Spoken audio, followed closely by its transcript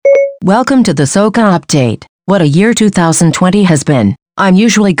Welcome to the Soca Update. What a year 2020 has been. I'm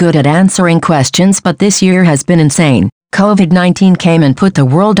usually good at answering questions, but this year has been insane. COVID-19 came and put the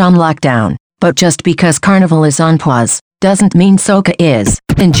world on lockdown. But just because Carnival is on pause, doesn't mean Soca is.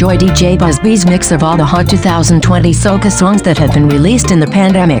 Enjoy DJ Buzz B's mix of all the hot 2020 Soca songs that have been released in the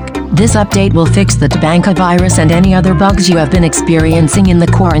pandemic. This update will fix the Tabanka virus and any other bugs you have been experiencing in the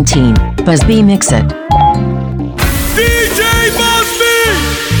quarantine. Buzz B, mix it. DJ Buzz B!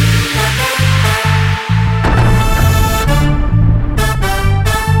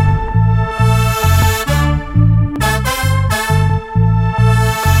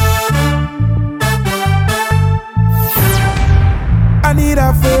 I need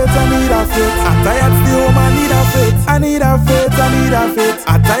a faith, I need a faith. I tired stay home, I need a faith. I need a faith, I need a faith.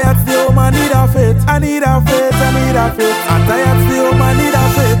 I tired stay home, I need a faith. I need a faith, I need a faith. I tired stay home, I need a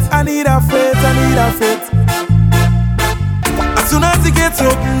faith. I need a faith, I need a faith. As soon as it gets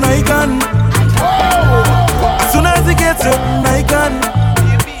open, I can. As soon as it gets open, I can.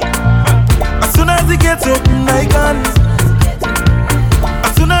 As soon as it gets open, I can.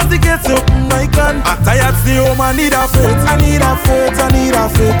 As soon as it gets open, I can. I'm tired, stay home, I need a faith. I need a faith, I need a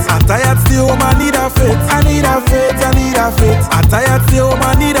faith. I'm tired, stay home, I need a faith. I need a faith, I need a faith. I'm tired, stay home,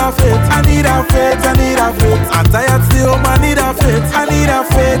 I need a faith. I need a faith, I need a faith. I'm tired, stay home, I need a faith. I need a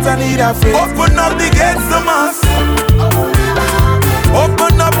faith, I need a faith. Open up the gates to mass.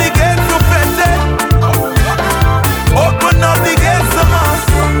 Open up the gates to Fete. Open up the gates to mass.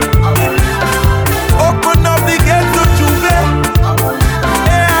 Open up the gates to Juve.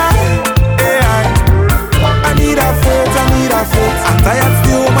 I need a faith, I need a faith. I'm tired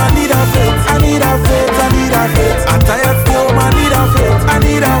still, I need a faith. I need a faith, I need a faith. I'm tired still, I need a faith. I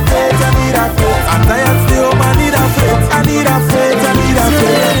need a faith, I need a faith. I'm tired still, I need a faith. I need a faith, I need a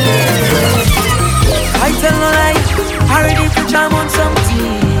faith. I tell no lie, I ready to jam on something.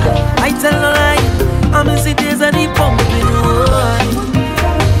 I tell no lie, I'm in cities and it pumping on.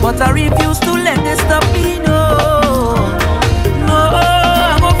 But I refuse to let this stop me, no. No,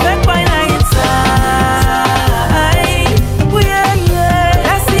 I'm affected by light inside.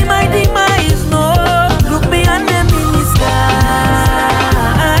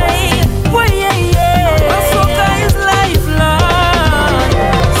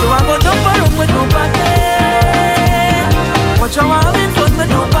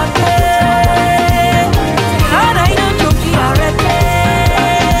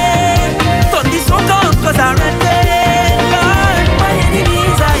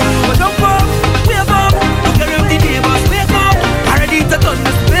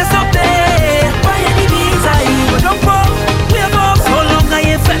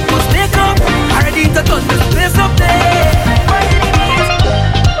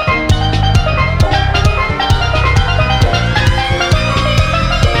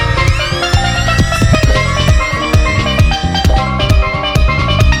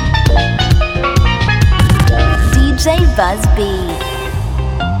 Buzz B.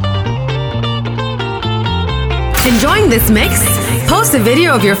 Enjoying this mix? Post a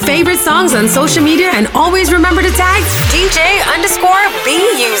video of your favorite songs on social media and always remember to tag DJ_BUZZB.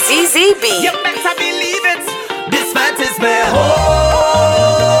 You better believe it. This fat is my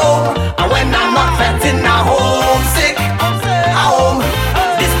home. And when I'm not fat in a homesick, home.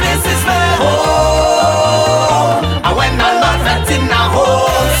 This place is my home. And when I'm not fat in a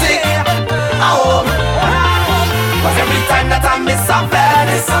homesick, home. Cause every time that I miss a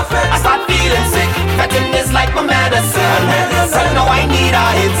Venice, I start feeling sick. Fetting is like my medicine. So now I need a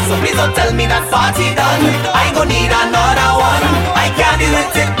hit. So please don't tell me that party done. I gon' need another one. I can't do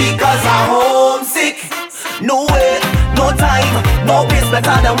it because I'm homesick. No way, no time, no place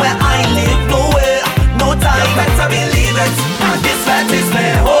better than where I live. No way, no time. You better believe it. And this fat is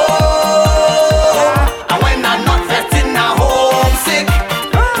my home. And when I'm not fetting, I'm homesick.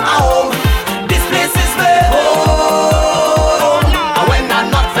 Home. This place is my home. And when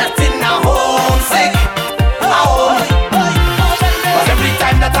I'm not fetting, I'm homesick. Home. Cause every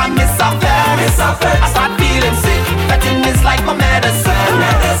time that I miss a Venice, I start feeling sick. Fetting is like my medicine.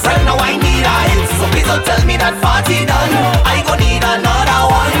 Right now I need a hit. So please don't tell me that party done. I gon' need another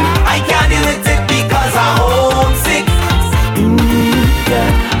one. I can't do it because I'm homesick.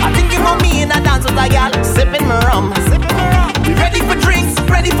 Yeah.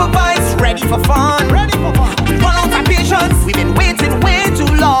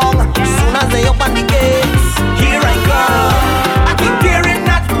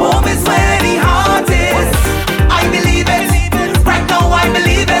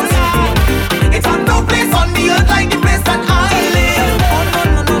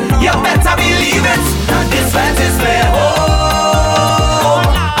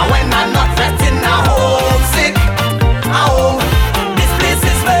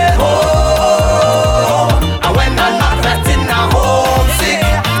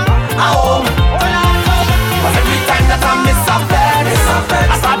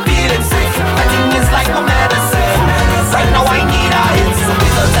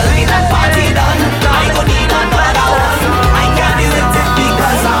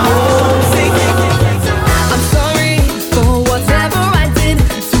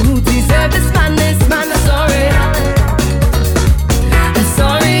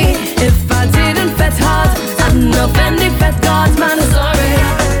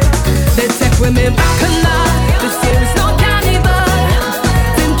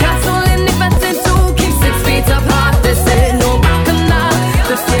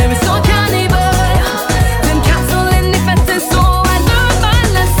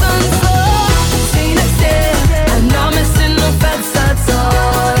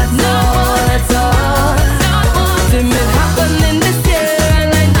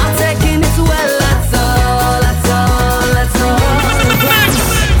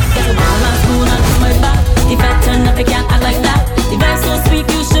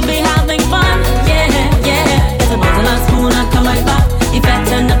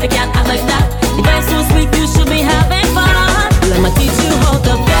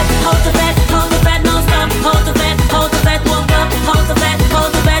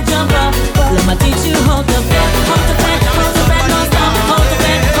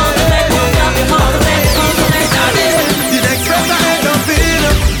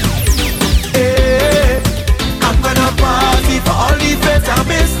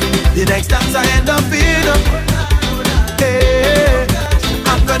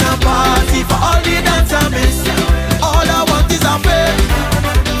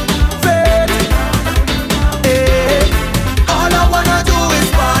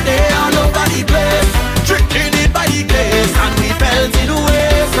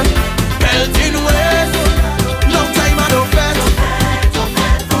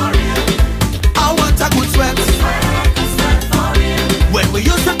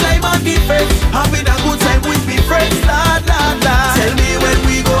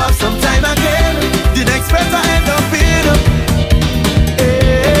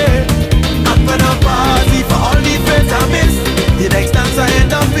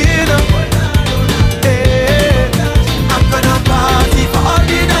 end up in I'm gonna party for all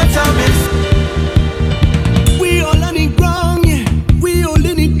the nights I miss. We all on the ground, yeah. We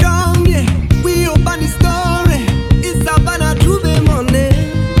holding it down, yeah. We open the story. It's Havana Juve morning.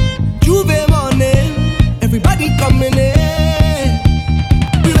 Everybody coming in.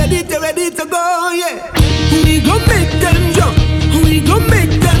 We ready to go, yeah. We gon' make them jump. We gon'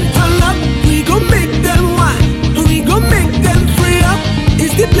 make them turn up. We gon' make them wild. We gon' make them free up.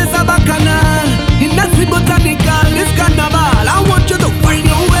 It's the place of Bacchanal. In that sweet botanical, it's carnival. I want you to find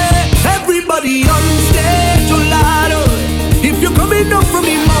your way. Everybody on stage, Olado. If you're coming up from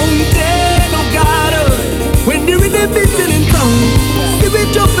the mountain, oh God, when the rhythm is in town, give it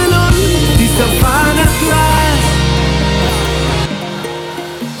jumping on. This a Havana ride.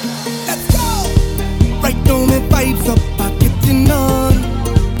 Let's go. Right now my vibes up, I getting on.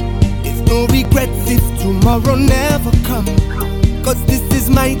 There's no regrets if tomorrow never come. Cause this is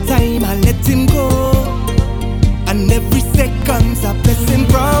my time, I let him go. And every second's a blessing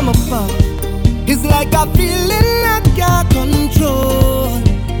from above. It's like a feeling I can't control.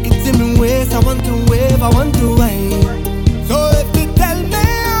 It's in my ways, I want to wave, I want to wine. So if you tell me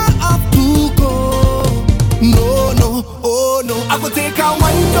I have to go, no, oh no, I go take a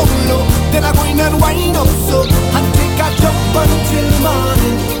wine down low, then I go in and wind up so, and take a jump until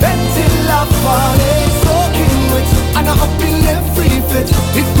morning, then till I fall in, soaking wet, and I'm up in every fit.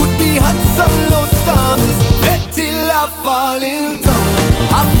 It could be hot, sun, low storms, then till I fall in down.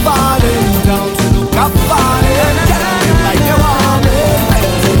 I'm falling down to look, I'm falling down like you want me, then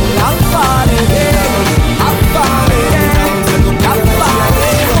till I'm falling down. I'm falling down to look, I'm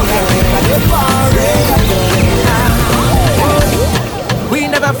falling like you want me. We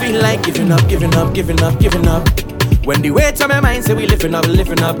never feel like giving up. When the weight on my mind say we lifting up.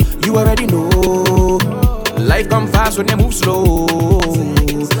 You already know. Life come fast when they move slow.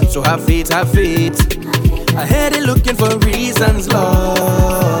 So have faith. I heard it looking for reasons,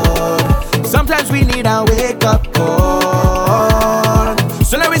 Lord. Sometimes we need a wake up call.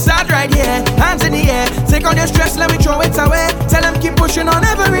 So let me start right here, hands in the air. Take on your stress, let me throw it away. Tell them keep pushing on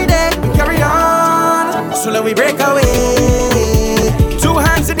every day. We carry on, so let me break away. Two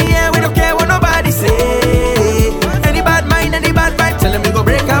hands in the air, we don't care what nobody say. Any bad mind, any bad vibe, tell them we go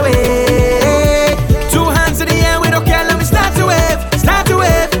break away. Two hands in the air, we don't care, let me start to wave. So let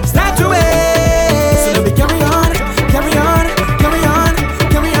me carry on.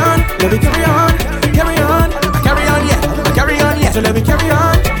 Let me carry on. I carry on, yeah. So let me carry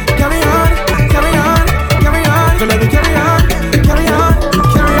on. So let me carry on.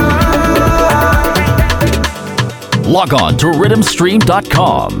 Log on to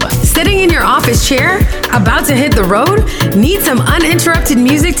rhythmstream.com. Sitting in your office chair, about to hit the road? Need some uninterrupted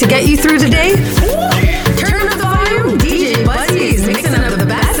music to get you through the day? Turn up the volume. DJ Buzzy is mixing up the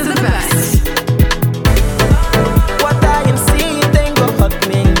best of the best. What I am seeing, they go hurt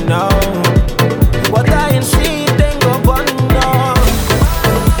me now. What I am seeing, they go burn me now.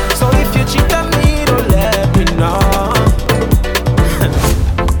 So if you cheat on me, don't let me know.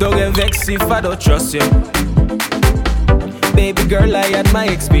 Don't get vexed if I don't trust you. Baby girl, I had my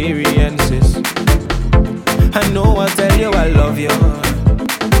experiences. I know I tell you I love you,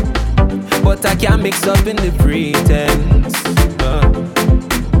 but I can't mix up in the pretense.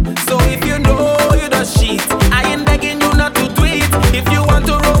 So if you know you don't cheat, I ain't begging you not to do it. If you want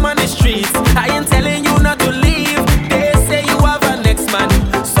to roam on the streets, I ain't telling you not to leave. They say you have an ex-man,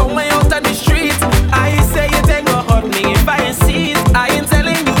 somewhere out on the street. I say you take go hurt me if I insist. I ain't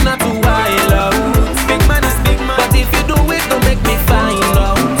telling you not to wild out. Big man is big man, but if you do it, don't make me find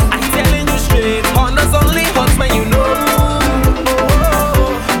out. I'm telling you straight, Honda's only hot when you know.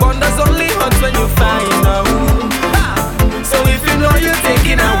 Honda's only hot when you find out. So if you know you're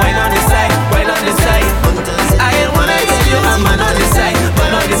taking a wine on the side. I ain't wanna hear you, I'm on the side.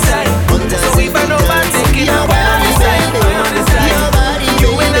 So if I know I'm taking a wine on the side. You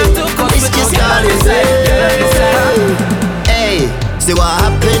ain't have to cut with no girl on the side. Hey, see what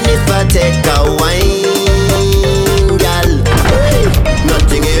happen if I take a wine, girl?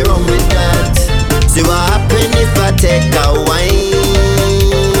 Nothing ain't wrong with that. See what happen if I take a wine,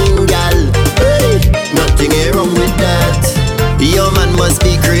 girl? Nothing ain't wrong with that. Your man must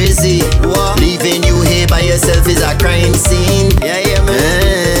be crazy. Leaving you here by yourself is a crime scene. Yeah,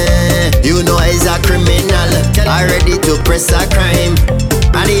 man. You know he's a criminal, already to press a crime.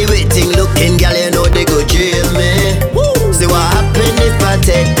 And he waiting, looking, girl, you know they go jail me. See what happen if I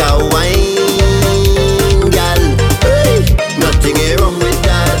take a wine, girl? Nothing ain't wrong with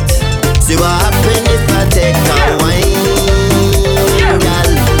that. See what happen if I take a wine, girl?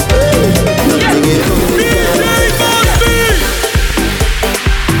 Nothing ain't wrong with that.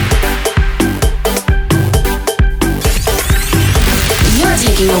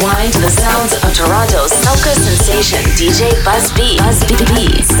 sensation, DJ Buzz B. Buzz B.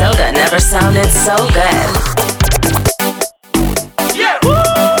 Soca never sounded so good. Yeah, woo!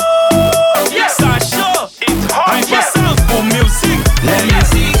 Yeah, Sasha, it's hot. Yeah, sound for music. La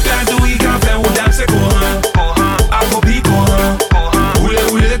musique, la douille, quand fait ou danse courant. Afrobeat courant. Oule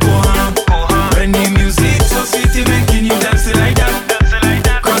oule courant. When the music, society making you dance like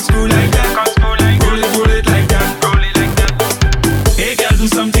that. Cross screw like that. Roll it like that. Hey girl, do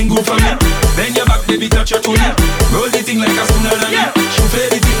something good for me. Bend your back, baby, touch your toolie. Roll the thing like a tsunami. Chauffe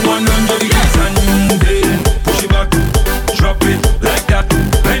the thing 100 degrees and then push it back. Drop it like that.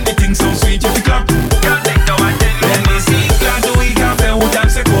 When the thing sounds sweet, you fi clap. Let me see, glad the week after who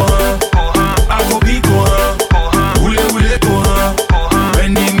dance a courant. Afrobeat courant. Oule oule courant.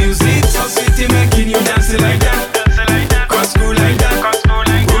 When the music so sweet, it making you dance like that. Cross screw like that.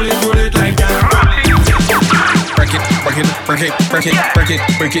 Roll it like that. Break it, break it, break it, break it,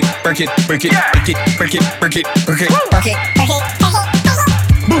 break it, break it, break it, break it, break it, break it, break it, break it, break it.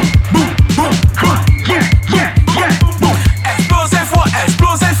 Boom, boom, boom, boom, yeah, yeah, yeah, boom. Explosive for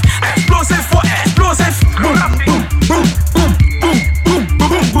explosive, explosive for explosive. Boom, boom, boom, boom, boom, boom,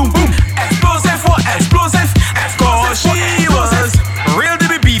 boom, boom, boom. Explosive for explosive, Cause she was real to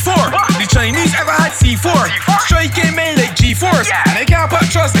be before. The Chinese ever had C4. Strike came in like G-Force. And they can't put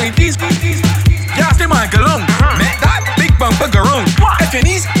trust in these. Yes, they might go long. Make that big bumper go wrong. If your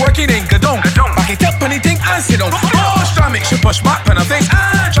knees working in Gadong. Back it up anything and sit down. Oh, try make she push back on her face.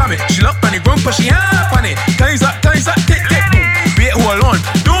 Try make she look on the ground, but she ain't on it. Ties up, tick, tick, boom. Wait, hold on.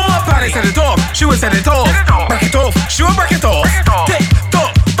 Don't panic at the top. She was at the top. Break it off. She will break it off. Tick,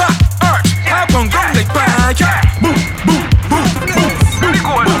 tock, back, arch. Hop on, ground like back. boom, boom, boom, boom,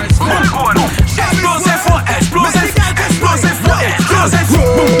 boom, boom. Explosive for explosive, explosive for explosive.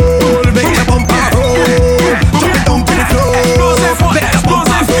 Roll, make the bumper roll. Drop it down to the floor. Explosive for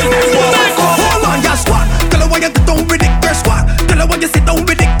explosive, explosive. Hold on, ya squat. Tell her why you get down with it, girl squat. Tell her why you sit down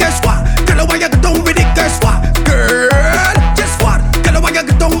with it, girl squat. Tell her why you get down with it, girl squat. Girl, just squat. Tell her why you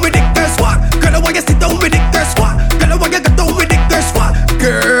get down with it, girl squat. Tell her why you sit down with it, girl squat. Tell her why you get down with it, girl squat.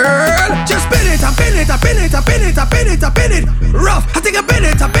 Girl, just spin it, I spin it, I spin it, I spin it, I spin it, I spin it. Rough, I think I spin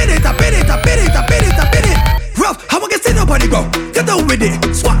it, I spin it, I spin it, I spin it, I spin it, I spin it. Rough, how I get sit up on the ground. Get down with it,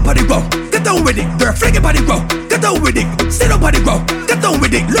 squat on the ground. Get down with it, girl, flick it on the ground. Get down with it, sit up on the ground. Get down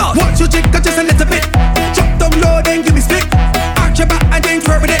with it, Lord. Once you jiggle just a little bit, drop down low, then give me split. Arch your back and then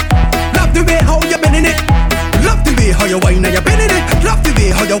curve it. Love the way how you bending it. Love the way how you whine and you bending it. Love the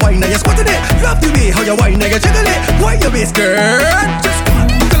way how you whine and you squatting it. Love the way how you whine and you jiggle it. Why you waist, girl? Just squat.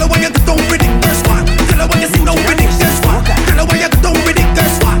 Tell her why you get down with it, girl, squat. Tell her why you sit down with it, girl, squat. Tell her why you get down with it, girl,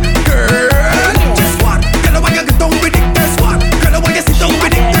 squat. Girl, just squat. Tell her why you get down with it, girl, squat. Tell her why you sit down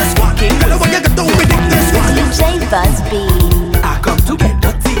with it, girl, squat. Tell her why you get down with it, girl, squat. DJ Buzz B. I come to get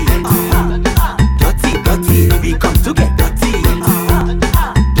dirty, dirty, dirty. We come to get dirty,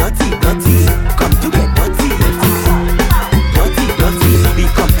 dirty, dirty. Come to get dirty, dirty, dirty. We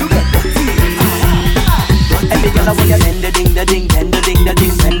come to get dirty. Every girl want you bend the ding, the ding, bend the ding, the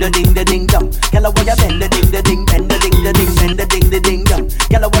ding, bend the ding, the ding down. Girl want you bend the ding, the ding, bend the ding, the ding, bend the ding, the ding down.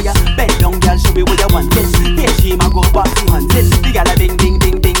 Girl want you bend down, girl, show me what you want it. Here she ma go back to hunt it. The girl a ding, ding,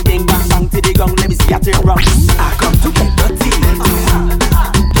 ding, ding, ding, bang, bang to the ground. Let me see you turn round. I come to get dirty,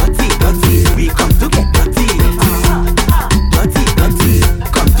 dirty, dirty. We come to get dirty, dirty, dirty.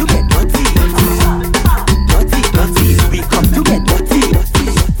 Come to get dirty, dirty, dirty. We come to get dirty.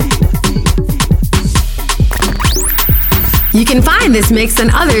 You can find this mix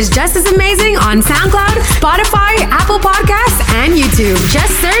and others just as amazing on SoundCloud, Spotify, Apple Podcasts, and YouTube.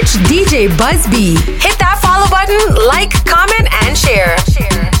 Just search DJ Buzz B. Hit that follow button, like, comment, and share.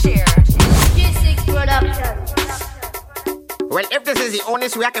 Well, if this is the only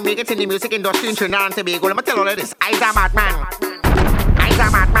way I can make it in the music industry in Trinidad and Tobago, let me tell all of this. I's a madman. I's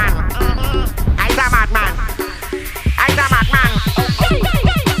a madman. I's a madman. I's a madman.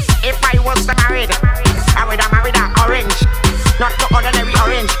 If I was married, I would have married an orange. Not the ordinary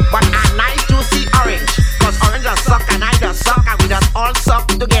orange, but a nice juicy orange. Cause orange does suck and I does suck, and we just all suck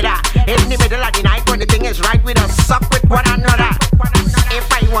together. In the middle of the night when the thing is right, we just suck with one another. If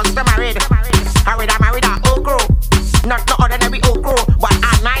I was married, I would have married an okro. Not the ordinary okro, but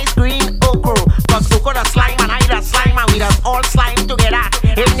a nice green okro. Cause okro does slime and I does slime, and we just all slime together.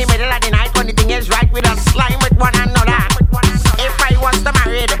 In the middle of the night when the thing is right, we just slime with one another. If I was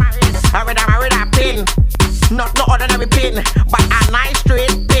married, I would have married a pin. Not no ordinary pin, but a nice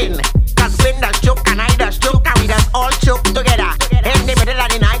straight pin. Cause pin does choke and I does choke, and we just all choke together. In the middle of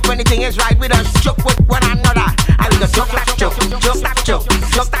the night when the thing is right, we just choke with one another. And we just choke, tap, choke, choke, tap, choke,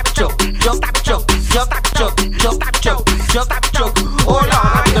 choke, tap, choke, choke, tap, choke, choke, tap, choke, choke, tap, choke, choke, tap, choke. Oh Lord,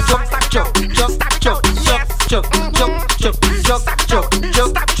 and we just choke, tap, choke, choke, tap, choke, yes, choke.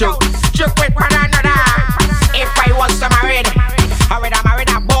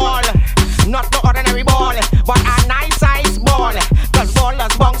 not no ordinary ball, but a nice size ball. Cause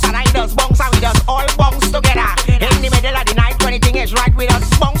ballers bounce and I does bounce and we does all bounce together. In the middle of the night when anything is right, we does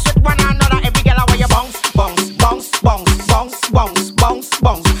bounce with one another. Every girl where you bounce, bounce, bounce, bounce, bounce, bounce, bounce,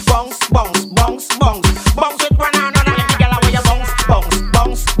 bounce, bounce, bounce, bounce, bounce, bounce with one another. Every girl where you bounce, bounce,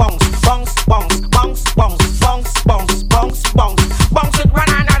 bounce, bounce, bounce, bounce, bounce, bounce, bounce, bounce, bounce, bounce, bounce with one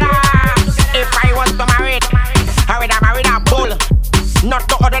another. If I was to marry it, I would have married a bull. Not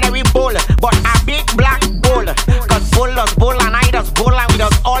the ordinary bull, but a big black bull. Cause bull does bull and I does bull and we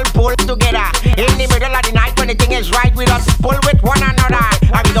does all pull together. In the middle of the night when the thing is right, we does pull with one another.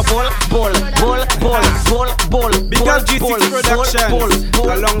 And we go bull, bull, bull, bull, bull, bull, because G6 Productions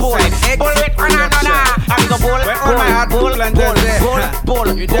alongside X bull with one another. And we go bull, bull, bull, bull,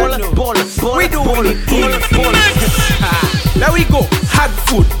 bull, bull. We doing it bull. There we go, hard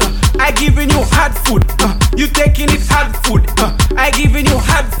food. I giving you hard food. You taking it hard food. I giving you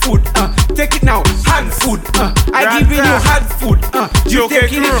hard food. Take it now, hard food. I giving you hard food. You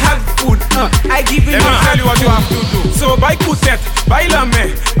taking it hard food. I giving you hard food. Let me tell you what you have to do. So by Coutet, by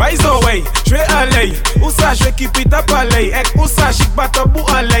Lamé, by Zoé, je vais aller. Où ça je vais keep it up aller. Ek où ça chic batabou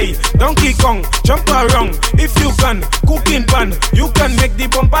aller. Donkey Kong, jump around. If you can, cooking pan, you can make the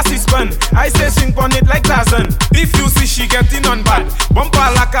bumper spin. I say swing on it like Tarzan. If you see she getting on bad,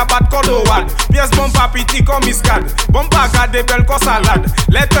 bumper like a bad Cordowad. Pièce bumper piti comme Iscad. Bumper garde belle comme salade.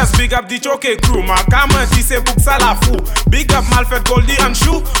 Let us big up the choke crew. Ma gamin dit c'est book ça la fou. Big up Malfait Goldie and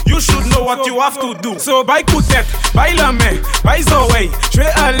Shoe. You should know what you have to do. So by Coutet, by Lamé, by Zoé, je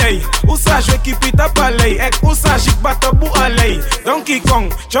vais aller. Où ça je vais keep it up aller. Ek où ça chic batabou aller. Donkey Kong,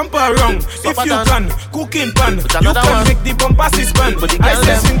 jump around. If you can, cooking pan, you can make the bumper spin. I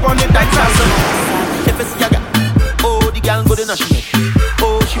say swing on it like Tarzan. If it's yaga, oh the girl good enough she make.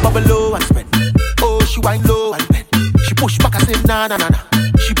 Oh she bubble low and spend. Oh she wine low and bend. She push back and say na na na na.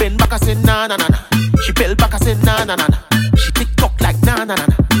 She bend back and say na na na na. She bell back and say na na na na. She tick tock like na na na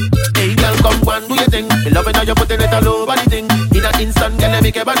na. Hey girl come on do your thing. Me love it how you putting it all over the thing. In an instant girl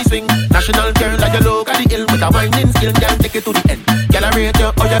make your body swing. National girl like you look at the hill with a whining skill. Girl take it to the end. Girl I rate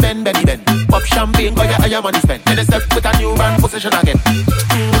you how you bend belly bend. Pop champagne cause you your money spent. Then step with a new brand position again.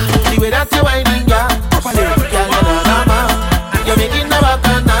 The way that you whining girl. Properly girl you know drama. You're making the back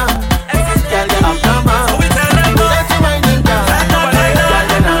on now. Girl you have drama. The way that you whining girl. Properly girl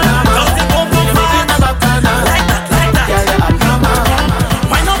you know drama. You're making the back on now. Girl you have drama.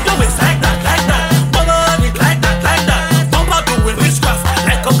 Wind up your waist like that, like that. Bubble it like that, like that. Bumper doing witchcraft.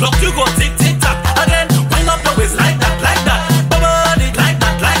 Like a clock you go tick tick tock. Again, wind up your waist like that, like that. Bubble it like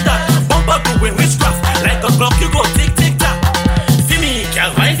that, like that. Bumper doing witchcraft. Like a clock you go tick tick tock. Fimi,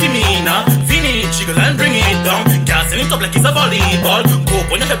 girl, wine Fimi now. Fini, jiggle and bring it down. Girl, send it up like it's a volleyball. Go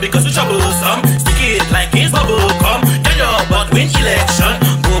on your head because we troublesome. Stick it like it's bubble gum. Tell your butt win election.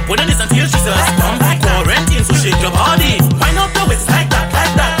 Go on your knees until Jesus come. Quarantine, so shake your body. Wind up your waist like that,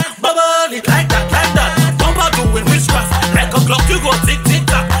 like that. Bubble it like that, like that. Bumper doing witchcraft. Like a clock you go tick tick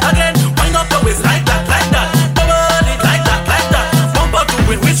tock. Again, wind up your waist like that, like that. Bubble it like that, like that. Bumper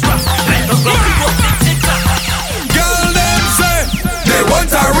doing witchcraft. Like a clock you go tick tick tock. Girl them say they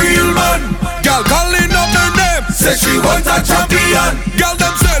want a real man. Girl calling up their name, say she want a champion. Girl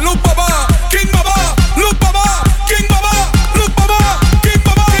them say look baba, King Baba, look baba, King Baba, look baba, King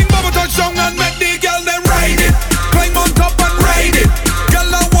Baba. King Baba touch down and make the girl them ride it. Climb on top and ride it. Girl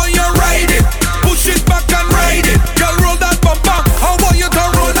I want you ride it. Push it back and ride it. Girl roll that bumper, I want you to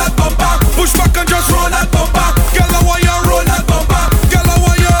roll that bumper. Push back and just roll that bumper. Girl I want you roll that bumper. Girl I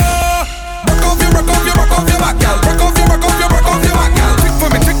want you rock off your, rock off your, rock off your back, girl. Rock off your, rock off your, rock off your back, girl. Tick for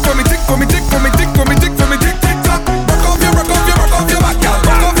me, tick for me, tick for me, tick for me, tick for me, tick for me, tick tick tock. Rock off your, rock off your, rock off your back, girl.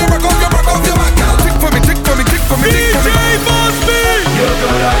 Rock off your, rock off your, rock off your back, girl. Tick for me, tick for me, tick for me, tick for me. DJ Buzz B. You're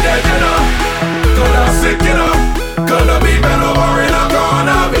gonna get it up, gonna stick it up, gonna be mellow or in a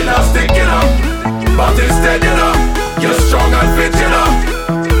gonna be not sticking up. But instead, you know, you're strong and fit, you know.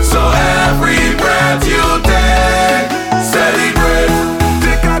 So every breath you take, celebrate.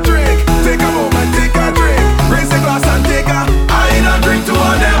 Take a drink, take a moment, take a drink. Raise a glass and take a, I ain't a drink to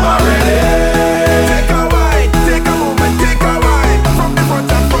a never ready. Take a wine, take a moment, take a wine. From the front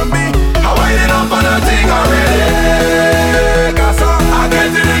and from me, I wind it up and I take a ready. Cause I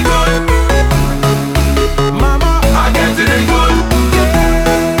get it good. Mama, I get it good.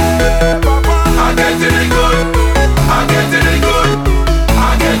 Papa, I get it good. I get it good.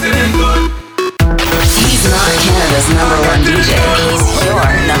 I get it good. He's not Canada's #1 DJ. He's your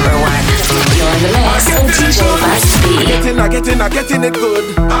 #1. You're in the mix with DJ Buzz B. I getting it good.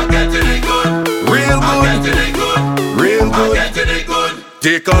 I get it good. Real good. I get it good. Real good. I get it good.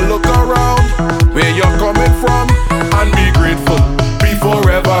 Take a look around where you're coming from and be grateful. Be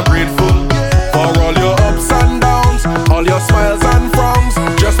forever grateful.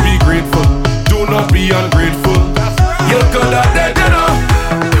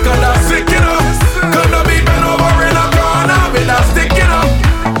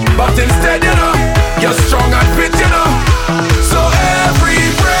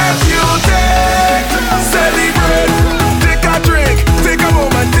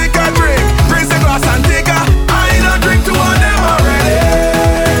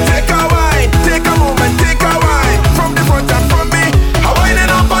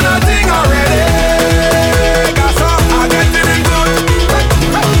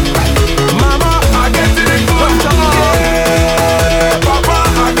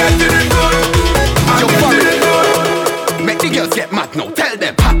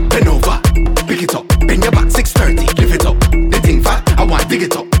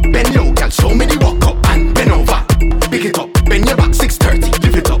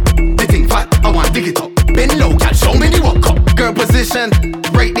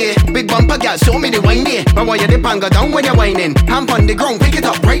 girl, show me the wine there. But why you dip and go down when you're whining? Hand on the ground, pick it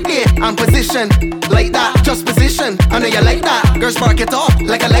up right there. And position, like that, just position. I know you like that. Girl, spark it up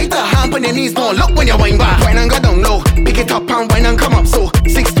like a lighter. Hand on your knees, don't look when you wine back. Wine and go down low, pick it up and wine and come up. So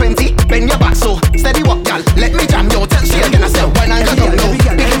 620, bend your back so steady walk, girl. Let me jam yo, tell she again I said wine and go down low,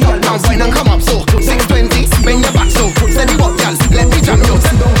 pick it up and wine and come up. So 620, bend your back so steady walk, girl. Let me jam yo.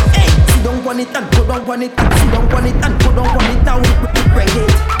 Hey, sit down on it and put down on it and sit down on it and put down on it down. Ride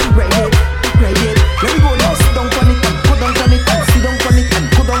it, ride it, ride it. Let me go now. Sit down on it and put down on it and sit down on it and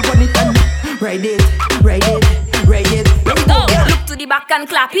put down on it and ride it, ride it, ride it. Let me go. Look to the back and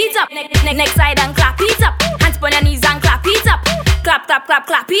clap it up. Next side and clap it up. Hands on your knees and clap it up. Clap, clap, clap,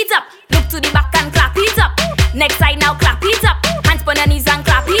 clap it up. Look to the back and clap it up. Next side now clap it up. Hands on your knees and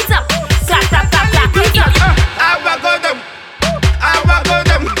clap it up. Clap, clap, clap, clap it up.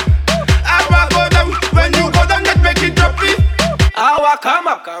 When you go down, just make it drop it. Awa come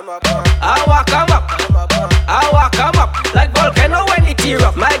up, awa come up, awa come up. Like volcano when it tear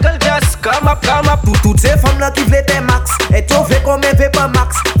up. My girl just come up. Toutes ces femmes là qui voulaient tes max. Et tu fais comme un pas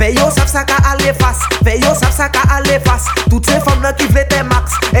max. Fais yo savent ça qu'à aller face. Fais yo savent ça qu'à aller face. Toutes ces femmes là qui voulaient tes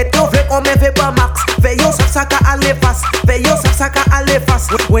max. Et tu fais comme un pas max. Fais yo savent ça qu'à aller face. Fais yo savent ça qu'à aller face.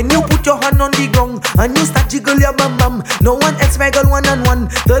 When you put your hand on the ground and you start jiggle your bum bum, no one else my girl one on one.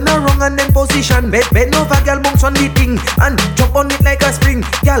 Turn around and then position. Bend over girl bounce on the thing and jump on it like a spring.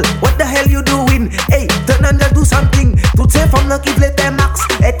 Girl, what the hell you doing? Hey, turn and just do something. Toutes ces femmes là qui voulaient tes max.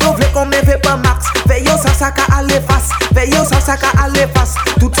 Et tu fais comme un pas max. Fais yo savent ça qu'à aller face. Fais yo savent ça qu'à aller face.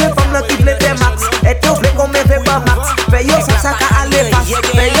 Toutes ces femmes là qui voulaient tes max. Et tu fais comme un pas max. Fais yo savent ça qu'à aller face.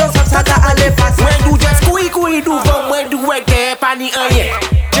 Fais yo savent ça qu'à aller face. When you just kui do from when do we get pani anye.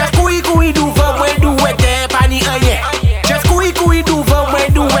 Just kui do from when do we get pani anye. Just kui do from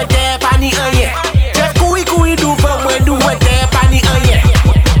when do we get pani anye. Just kui do from when do we get pani anye.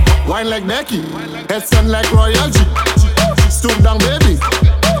 Wine like Becky, head sound like royalty. Stoop down, baby,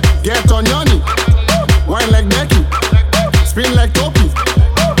 get on your knee. Wine like Becky, spin like Topi.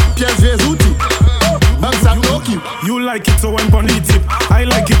 Piers Vezuti, bounce at Loki. You like it so I'm on the tip. I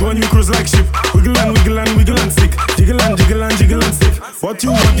like it when you cruise like ship. Wiggle and wiggle and wiggle and stick. Jiggle and jiggle and jiggle and stick. What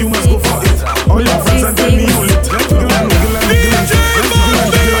you want, you must go for it. All your friends and tell me you lit. Let's wiggle and wiggle and wiggle and stick. Let's jiggle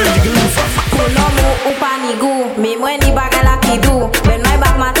and jiggle and jiggle and stick. Kolomo upanigu, me mweni bagala kidu. Bend my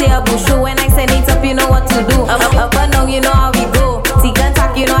back, my tail bushu. When I send it up, you know what to do. Up and down, you know how we go. Tick and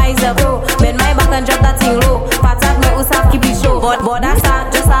tack, you know how it's a pro. Bend my back and drop that thing low. Patak me usap keep it show. But that's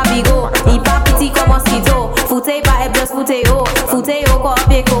just how we go. Ipa piti comme mosquito. Foute pa eb just foute yo. Foute yo ko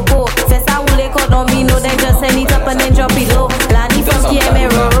ape coco. Fais ça roule ko domino. Then just send it up and then drop it low. Lani from qui aime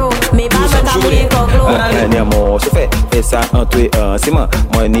roro. Me ba me ka mouye ko glow. Ni amour se fait, fais ça entre et un, c'est moi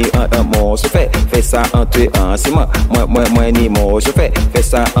ni un mot se fait, fais ça entre et un, c'est moi ni mot se fait, fais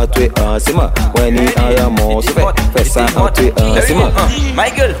ça entre et un, c'est moi ni un mot se fait, fais ça entre et un, c'est moi. My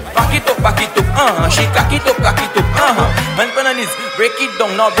girl, back it up, she cock it up, man bananas, break it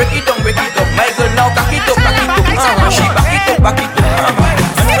down, now break it down, my girl now cock it up, she back it up,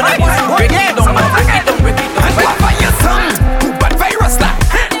 man bananas, break it down, now break it down, fire some, who bad virus la,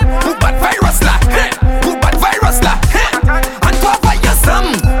 who bad virus la, who bad virus la, and fire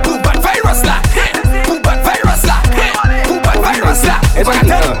some, who bad virus la, who bad virus la, who bad virus la.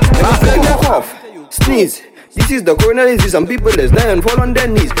 Cough, sneeze. This is the corona disease. Some people is die and fall on their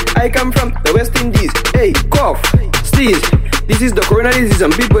knees. I come from the West Indies. Hey, cough, sneeze. This is the corona disease.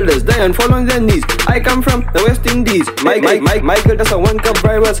 Some people is die and fall on their knees. I come from the West Indies. My girl, that's a 1 cup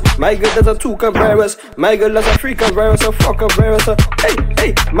virus. My girl, that's a 2 cup virus. My girl, that's a 3 cup virus. A 4 cup virus.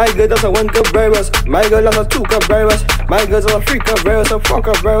 Hey, my girl, that's a 1 cup virus. My girl, that's a 2 cup virus. My girl, that's a 3 cup virus. A 4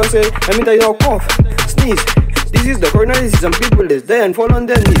 cup virus. Hey, let me tell you, cough, sneeze. This is the corona disease. Some people is there and fall on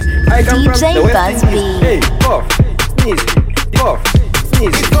their knees. I come from the West Indies. Hey, cough, sneeze, cough,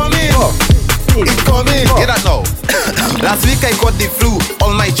 sneeze. It's coming. Cough, sneeze. It's coming. Cough. Get that now. Last week I caught the flu.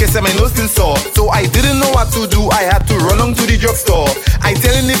 All my chest and my nose still sore. So I didn't know what to do. I had to run on to the drugstore. I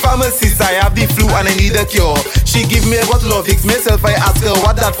telling the pharmacist I have the flu and I need a cure. She give me a bottle of Vicks. Myself I ask her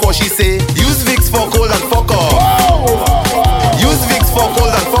what that for. She say use Vicks for cold and fuck off. Use Vicks for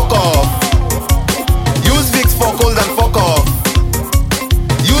cold and fuck off. Use Vicks for cold and fuck off.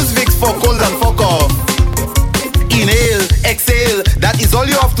 Use Vicks for cold and fuck off. Inhale, exhale, that is all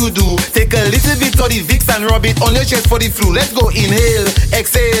you have to do. Take a little bit of the Vicks and rub it on your chest for the flu. Let's go, inhale,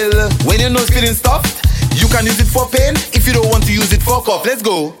 exhale. When your nose feeling stuffed, you can use it for pain. If you don't want to use it for cough, let's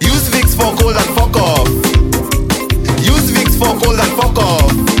go. Use Vicks for cold and fuck off. Use Vicks for cold and fuck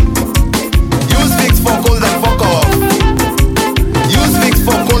off. Use Vicks for cold and fuck off. Use Vicks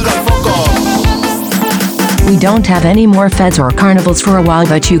for cold and fuck off. We don't have any more feds or carnivals for a while,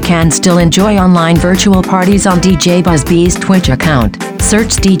 but you can still enjoy online virtual parties on DJ Buzz B's Twitch account.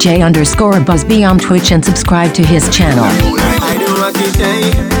 Search DJ_Buzz B on Twitch and subscribe to his channel. I do what you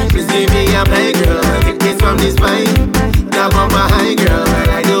say. Receive me a play, girl. Take this from this mind. Now from my high, girl.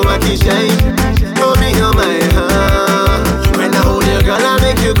 I do what you say. Throw me on my heart. When I hold you, girl, I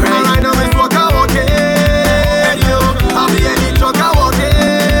make you cry. Right now it's walk out, walk in you. I'll be any truck, I walk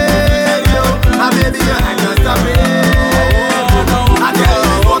in you. I baby, you hang on, stop it. I tell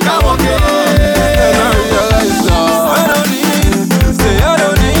you, it's walk out, walk in. And I realize now I don't need, say I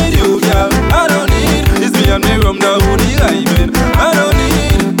don't need you, girl. I don't need, it's me and me rum the hoodie living. I don't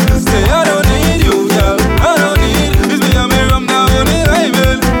need, say I don't need you, girl. I don't need, it's me and me rum the hoodie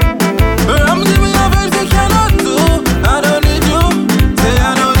living. Rum give me a vibe you cannot do. I don't need you, say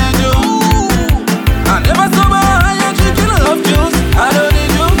I don't need you. I never sober high and drinking love juice. I don't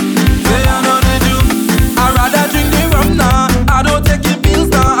need you, say I don't need you. I rather drink the rum now. I don't take it pills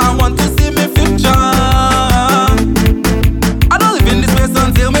now. I want to see me future. I don't live in this place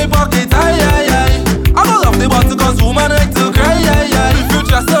until me pocket high. I go off the bottle cause woman like to cry. The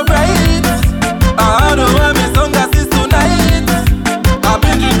future so bright. I don't want me sunglasses tonight. I've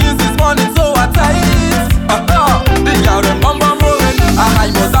been drinking since morning so I tight. The girl them bum rolling.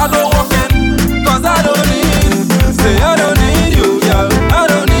 I but I don't walk in cause I don't need. Say I don't need you, girl. I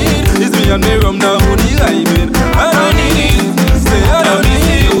don't need. It's me and me rum now hoodie living. I don't need. Say I don't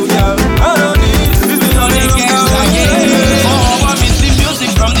need you, girl. I don't need. It's me and me rum now hoodie living. Oh, I miss the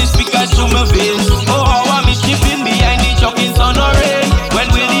music from the speakers to my veins. Oh, how I miss shipping behind the truck in sun or rain. When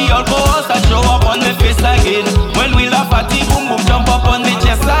will the alcohol start show up on the face again? When will the party boom boom jump up on the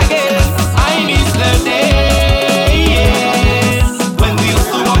chest again? I miss the days when we used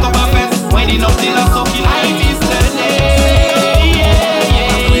to walk up a fence, winding up till I'm soaking. I miss the days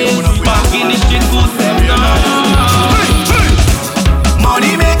back in the street full step now.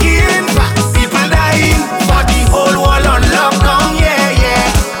 Money making, people dying, but the whole world on lockdown,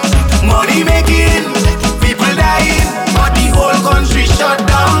 yeah. Money making, people dying, but the whole country shut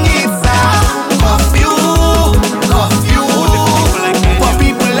down. It's a curfew, for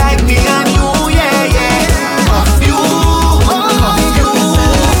people like me and you, yeah. Curfew,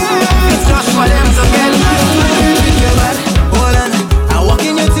 it's just for them to get Hold on, I'm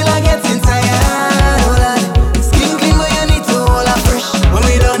walking you till I get tired. Hold on, skin clean but you need to hold up fresh. When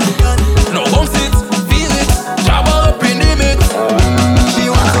we done, No bumps it, feel it, travel up in the mix. she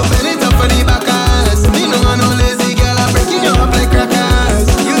wants to bend it up for the backers. Me no want no lazy girl, I'm breaking you up like crackers.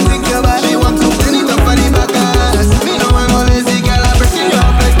 You think you're bad, she wants to bend it up for the backers. Me no want no lazy girl, I'm breaking you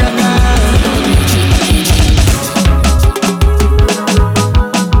up like crackers.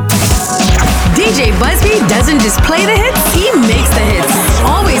 DJ Buzzby doesn't just play the hits, he makes the hits.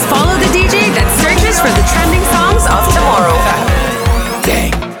 Always follow the DJ that searches for the trending songs of tomorrow.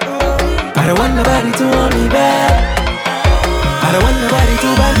 I don't want nobody to want me back. I don't want nobody to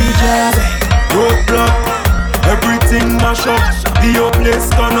buy me jazz. Roadblock, everything mash up. The whole place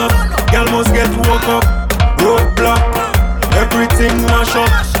turn up. Girl must get woke up. Roadblock, everything mash up.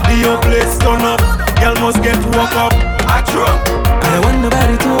 The whole place turn up. Girl must get woke up. I drunk. I don't want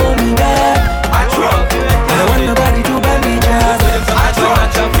nobody to hold me back. I drunk. I don't want nobody to buy me jazz. I drunk.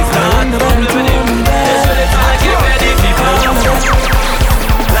 I don't want nobody to hold me back.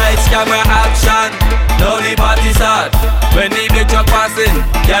 Lights, camera, action. Now the party start. When the big truck passing,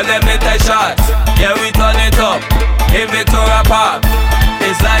 yeah, them hit a shot. Yeah, we turn it up in Victoria Park.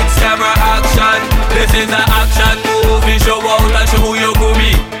 It's lights, camera, action. This is an action movie. Show out and show who you could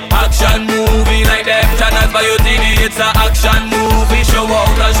be. Action movie like them channels by your TV. It's an action movie. Show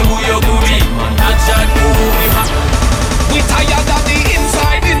out and show who you could be. Action movie. We tired of the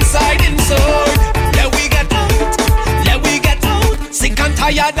inside. Yeah, we get out. Sick and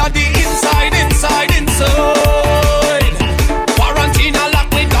tired of the inside. Quarantine a lock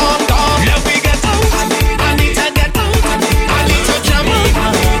me down. Yeah, we get out. I need to get out. I need to jam out.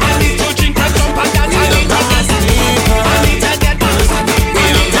 I need to drink and jump and dance. I need to get sleep. I need to get out. I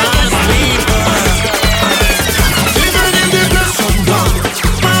need to get sleep. Living in the place shut down.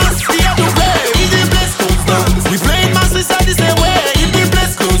 Mass the other way. In the place closed down. We playing mass inside the same way. In the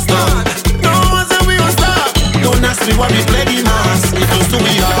place closed down. No one said we will stop. Don't ask me why we play the mass. It used to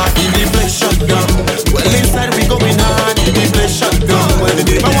be hard. In the place shut down. Well inside.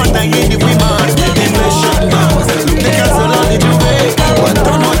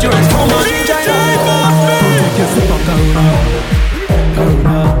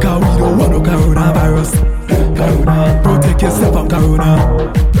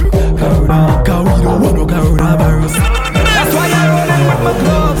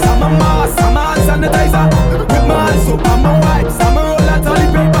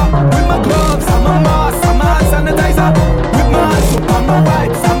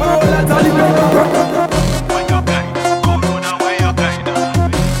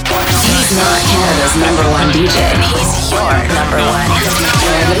 Canada's #1 DJ. He's your #1.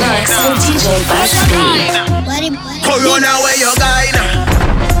 You're in the mix with DJ Buzz B. Corona where you going?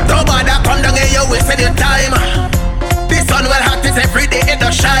 Don't bother come down here, you wasting your time. This sun well hot is every day it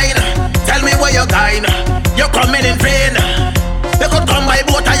does shine. Tell me where you going? You're coming in vain. You could come by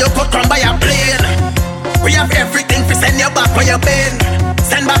boat or you could come by a plane. We have everything to send you back where you been.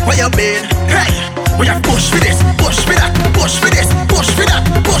 Send back where you been. Hey, we have push for this, push for that, push for this, push for that,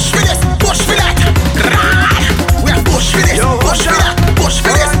 push for this, push for that. We have push for this, push for that, push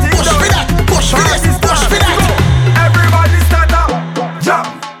for this, push for that, push for this, push for that. Everybody stand up, jump,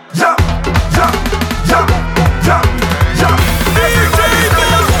 jump, jump, jump, jump, jump. Everybody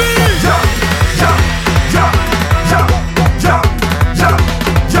stand up, jump, jump, jump, jump, jump, jump,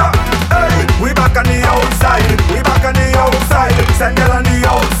 jump. Hey, we back on the outside, we back on the outside. Send girl on the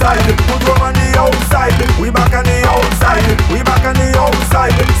outside, put rum on the outside. We back on the outside, we back on the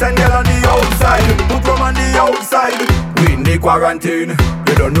outside. Send girl on the outside, put rum on the outside. We in the quarantine,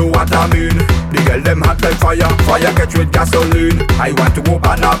 you don't know what I mean. The girl them hot like fire, fire catch with gasoline. I want to go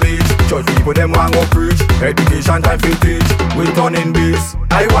on a beach, church people them want go preach. Education time to teach, we turning beats.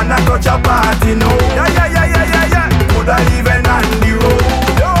 I wanna touch a party now. Yeah, yeah, yeah, yeah, yeah, yeah. Could I even on the road?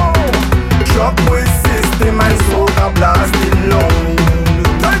 Yo, truck with system and soda blasting loud.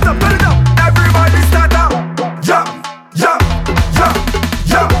 Turn it up, turn it up. Everybody stand up, jump, jump, jump,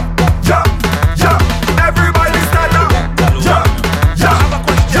 jump, jump, jump. Everybody stand up, jump, jump,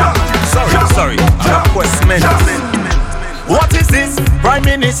 jump. Sorry, I have a question. What is this, Prime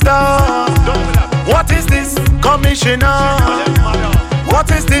Minister? What is this, Commissioner?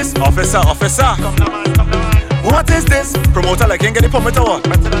 What is this, Officer? What is this, promoter like ain't get the permit or what?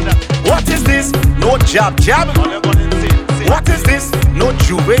 What is this, no jab? What is this, no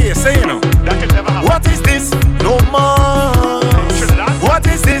juve, you say you know? What is this, no mask? What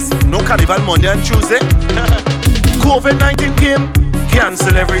is this, no carnival Monday and Tuesday? COVID-19 came,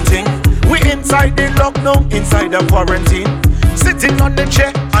 cancel everything. We inside the lockdown, inside the quarantine. Sitting on the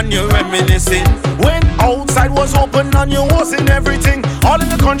chair and you're reminiscing. When outside was open and you was in everything. All in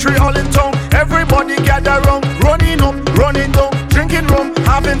the country, all in town. Everybody gather round, running up, running down, drinking rum,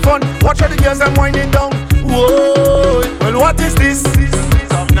 having fun. Watch all the girls and winding down. Whoa, well what is this?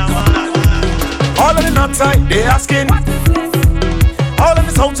 All on the north side, they asking. All on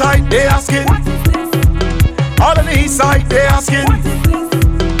the south side, they asking. All on the east side, they asking.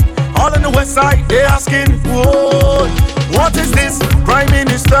 All on the west side, they asking. Whoa, what is this, Prime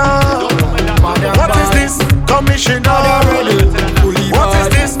Minister? What is this, Commissioner? What is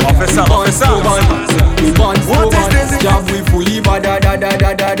this, Officer? What is this? Jab we fully bad, da da da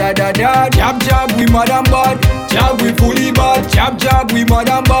da da da da da. Jab we mad and bad. Jab we fully bad. Jab we mad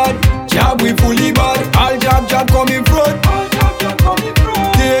and bad. Jab we fully bad. All jab coming front.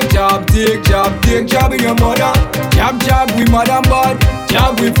 Take jab in your mother. Jab we mad and bad.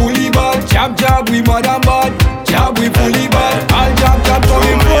 Jab we fully bad. Jab we mad and bad. Jab we fully bad. All jab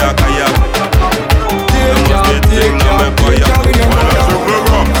coming front. Take jab in your mother.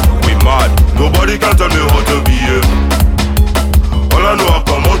 We mad. Nobody can tell me how to behave. All I know I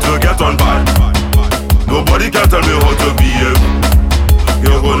come out to get on bad. Nobody can tell me how to behave.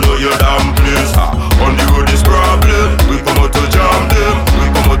 You go know your damn place. On the road is problem. We come out to jam them. We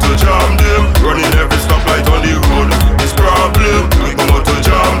come out to jam them. Running every stoplight on the road. It's problem. We come out to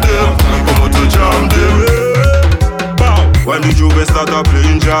jam them. We come out to jam them. When did you start a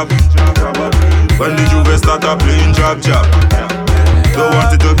playing job? When did you start a playing job? Don't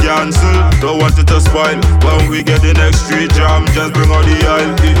want it to cancel, don't want it to spoil. When we get the next street jam, just bring out the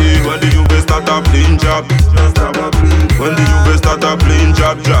aisle. When did you start a playing job? When did you start a playing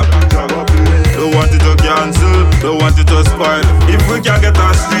job? Don't want it to cancel, don't want it to spoil. If we can get a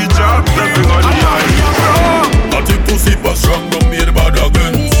street jam, just bring out the aisle. I think pussy was strong, don't be the bad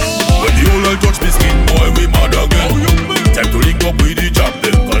again. When the whole touch me skin, boy, we mad again. Time to link up with the job,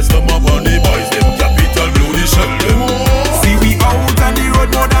 them. Cause them up on the boys, them. Capital blow the shell, them. See we out on the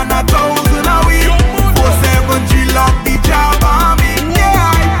road more than 1,000 a week. 4-7 drill up the job army,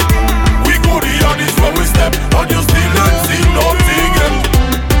 yeah. We go the honest when we step, and you still ain't see nothing yet.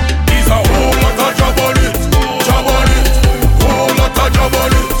 It's a whole lot of job on it, job on it. Whole lot of job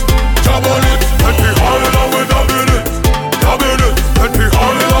on it, job on it. Let me all along with a minute, a minute. Let me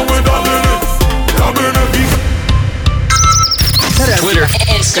all along with a minute, a minute. Twitter,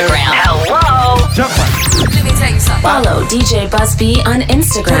 Instagram. Hello. Let me tell you something. Follow DJ Buzz B on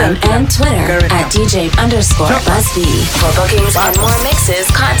Instagram and Twitter at DJ_Buzz B. For bookings and more mixes,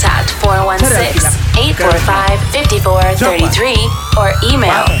 contact 416-845-5433 or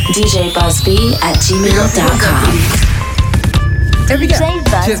email djbuzzb@gmail.com. Every girl,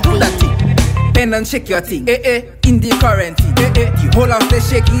 just do that thing. bend and shake your thing. In the quarantine. The whole house is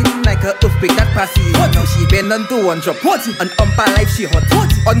shaking like a earthquake that passes. Now she bend and do one drop. On Umpa life she hot.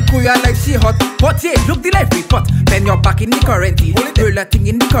 On Kuya life she hot. Look the life report. Bend your back in the quarantine. Roll a thing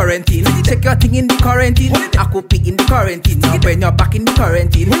in the quarantine. Check your thing in the quarantine. Aku pick in the quarantine. Now bend your back in the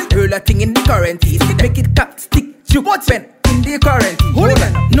quarantine. Roll a thing in the quarantine. Make it cut, stick, shoot, bend. In the quarantine,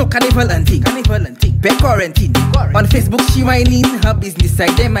 no carnival and thing, bed quarantine. On Facebook she whining, her business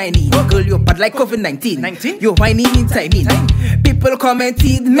side they mining. Girl you bad like COVID-19, you whining in timing. People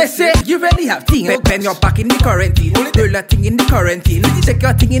commenting, message you really have thing. Bend your back in the quarantine, roll a thing in the quarantine. Check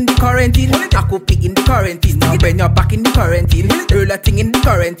your thing in the quarantine, aku pick in the quarantine. Now bend your back in the quarantine, roll a thing in the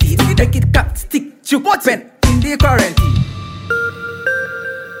quarantine. Make it cut, stick, shoot, bend in the quarantine.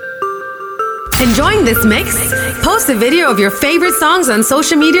 Enjoying this mix? Post a video of your favorite songs on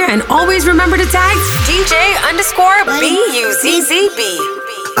social media and always remember to tag DJ_BUZZB.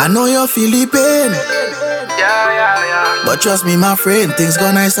 I know you're feeling pain. But trust me, my friend, things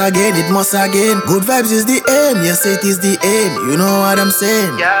go nice again, it must again. Good vibes is the aim, yes, it is the aim. You know what I'm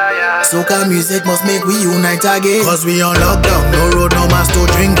saying? Soca music must make we unite again. Cause we on lockdown, no road, no mask to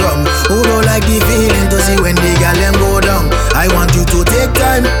drink rum. Who don't like the feeling to see when the gal them go down? I want you to take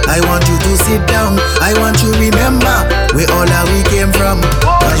time, I want you to sit down. I want you remember where all that we came from.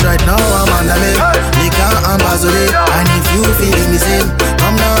 Cause right now I'm on the make, Nika and Bazole. And if you feeling the same,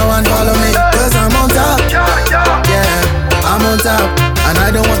 come now and follow me. Cause I'm on top, yeah, I'm on top. And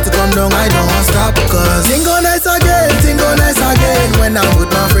I don't want to come down, I don't want to stop. Cause thing go nice again, thing go nice again. When I'm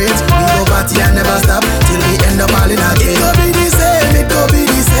with my friends, we go party and never stop till we end up all in again. It could be the same, it could be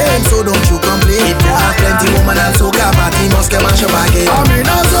the same. So don't you complain. You have plenty woman and soca party must get mash up again. I'm in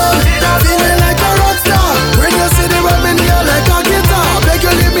a zone, feeling like a rock star. When you see the women here like a guitar, beg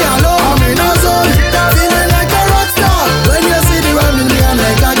you leave me alone. I'm in a zone, feeling like a rock star. When you see the women here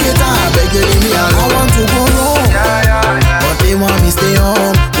like a guitar, beg you leave me alone. I want to go wrong, but they want me stay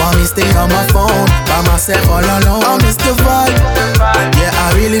home, want me stay on my phone, by myself all alone. I miss the vibe, yeah,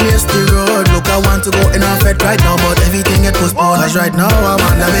 I really miss the road. Look, I want to go in a fed right now, but everything get postponed. Cause right now I'm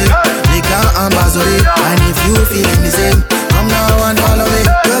on the way, Nika and Bazole. And if you feeling the same, come now and follow me.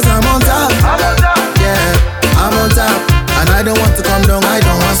 Cause I'm on top, yeah, I'm on top. And I don't want to come down, I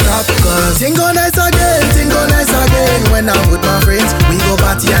don't want to stop. Cause thing go nice again, thing go nice again. When I'm with my friends, we go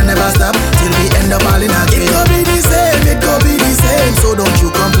party and never stop till we end up all in again. It could be the same, it could be the same. So don't you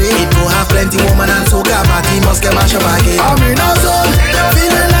complain. It go have plenty woman and soca party must get mash up again. I'm in a zone,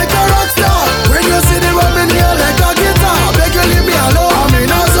 feeling like a rock star. When you see the woman here like a guitar, beg you leave me alone. I'm in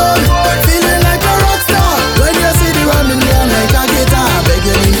a zone, feeling like a rock star. When you see the woman here like a guitar, beg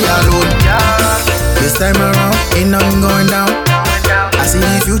you leave me alone. This time around, ain't nothing going down. I see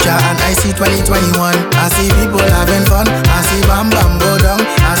the future and I see 2021. I see people having fun, I see Bam Bam go down.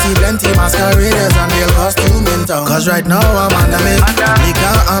 I see plenty masqueraders and real costume in town. Cause right now I'm on the make,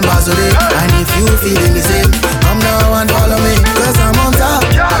 Nika and Bazole. And if you feeling the same, come now and follow me. Cause I'm on top,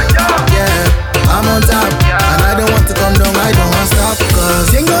 yeah, I'm on top. And I don't want to come down, I don't want to stop.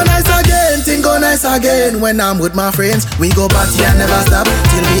 Cause thing go nice again, thing go nice again. When I'm with my friends, we go party and never stop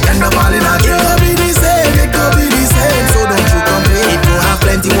till we end up all in again. It could be the same, it could be the same. So don't you complain. If you have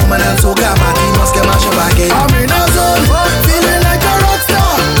plenty woman and soca party must get mash up again. I'm in a zone, feeling like a rock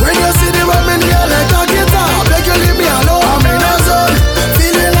star. When you see the women here like a guitar, beg you leave me alone. I'm in a zone,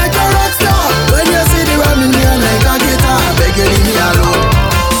 feeling like a rock star. When you see the women here like a guitar, beg you leave me alone.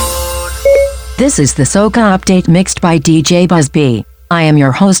 This is the Soca Update mixed by DJ Buzzbee. I am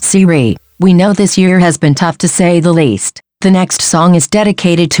your host Siri. We know this year has been tough to say the least. The next song is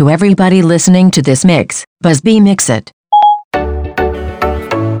dedicated to everybody listening to this mix. Buzzbee, mix it.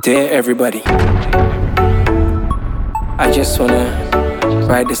 Dear everybody, I just wanna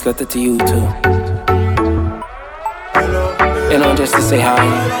write this letter to you too. You know, just to say hi.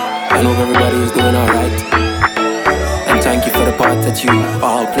 I hope everybody is doing alright. And thank you for the part that you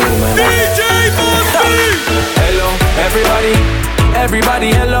all played in my life. Hello, everybody, everybody,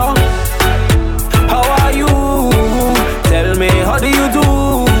 hello. How are you? Tell me, how do you do?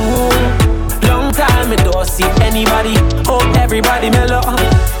 Long time I don't see anybody. Hope everybody mellow.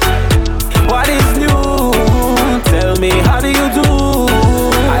 What is new? Tell me, how do you do?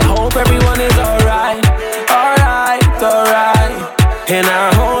 I hope everyone is alright, alright, alright. And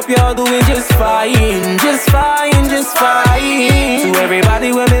I hope you're doing just fine, just fine, just fine. To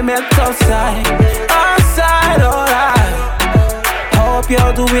everybody when we met outside, outside, alright. Hope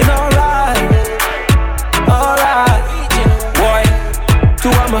you're doing alright, alright. Boy, to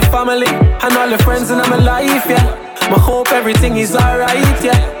all my family and all the friends in my life, yeah. I hope everything is alright,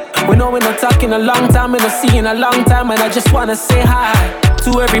 yeah. We know we're not talking a long time, and I see in a long time, and I just wanna say hi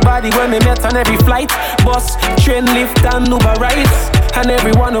to everybody. everybody when me met on every flight. Bus, train, lift and Uber rides. And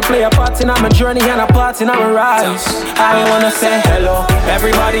everyone who play a part in my journey and a part in my rise. I wanna say hello,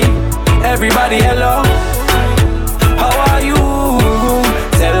 everybody, everybody hello. How are you?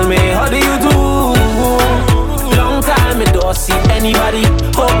 Tell me, how do you do? Long time I don't see anybody.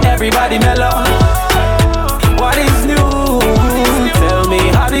 Hope everybody mellow. What is new? Tell me,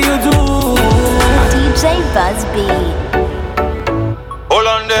 how do you do? DJ Buzz B. Hold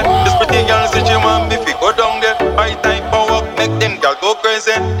on there, this pretty girl said she want me fi go down there. High time power, make them girl go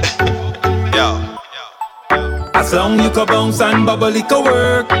crazy. Yeah. As long you can bounce and bubble, it can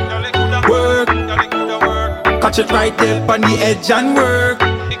work. Work. Catch it right there on the edge and work.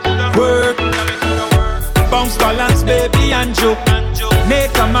 Work. Bounce, balance, baby, and joke.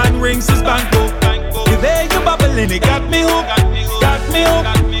 Make a man rings his bank book. The way you bubbling, it got me hooked. Got me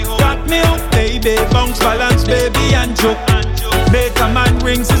hooked. Got me hooked, baby. Bounce, balance, baby, and joke. Make a man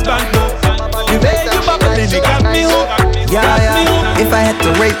rings his bank book. The way you bubbling, it got me hooked. Yeah. If I had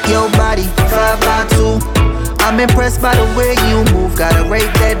to rate your body 5 by 2, I'm impressed by the way you move. Gotta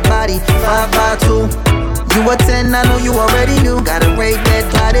rate that body 5 by 2. You a 10, I know you already knew. Gotta rate that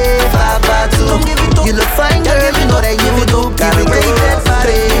body 5 by 2. Don't give it up. You look fine, girl, you know that give it up. Gotta rate that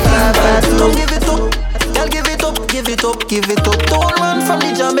body 5 by 2. Don't give it up, girl, give it up, give it up, give it up. Don't run from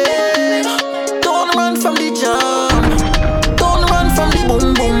the jam, don't run from the jam. Don't run from the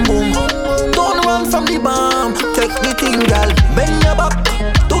boom, boom, boom. Don't run from the bomb. Take the thing, girl, bend your back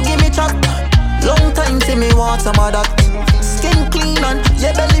to give me chat. Long time see me want some of that. Skin clean and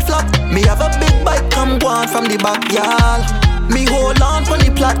your belly flat. Me have a big bite, come go on from the back, y'all. Me hold on for the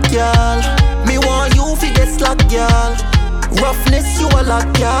plot, y'all. Me want you fi get slack, y'all. Roughness, you a lot,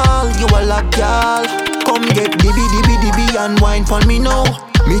 y'all. You a lot, y'all. Come get dibby, dibby, dibby and wine pon me now.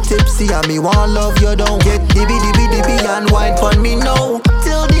 Me tipsy and me want love you down. Get dibby, dibby, dibby and wine pon me now.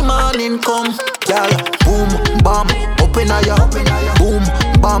 Till the morning come, y'all. Boom, bam, open a ya. Boom,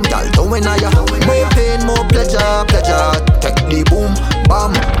 bam, y'all, doing a ya. More pain, more pleasure, pleasure. Take the boom,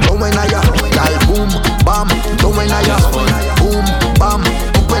 bam, doing a ya. Y'all, boom, bam, doing a ya. Boom, bam,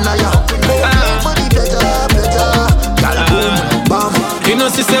 open a ya. More pain, more pleasure, pleasure. Y'all, boom, bam. You know,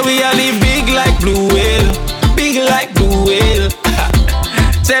 sister, we all live big like blue whale. Big like blue whale.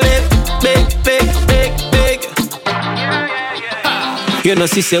 Tell it, big, big, big, big. You know,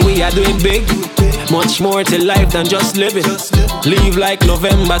 sister, we are doing big. Much more to life than just living. Leave like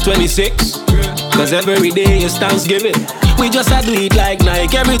November 26. Cause every day is Thanksgiving. We just a do it like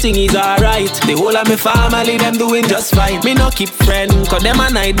Nike, everything is alright. The whole of my family, them doing just fine. Me no keep friend, cause them a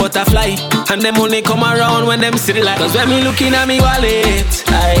night butterfly. And them only come around when them see the light. Cause when me looking at me wallet,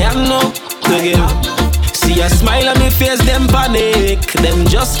 I am no to give. See a smile on me face, them panic. Them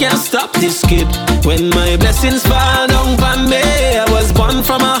just can't stop this kid. When my blessings fall down on me, I was born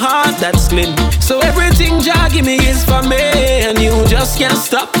from a heart that's clean. So everything Jah give me is for me, and you just can't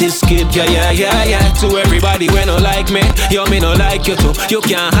stop this kid. Yeah, yeah, yeah, yeah. To everybody when no like me, yo, me no like you too. You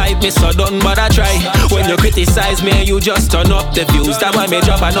can't hype me, so don't bother try. When you criticize me, you just turn up the views. That's why me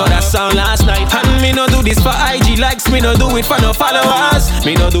drop another song last night. And me no do this for IG likes, me no do it for no followers.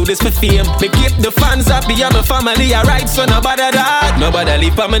 Me no do this for fame, me keep the fans happy. I'm a family, alright, so nobody that. Nobody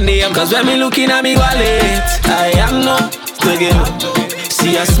leave on my name, cause when me looking at me wallet, I am not to give.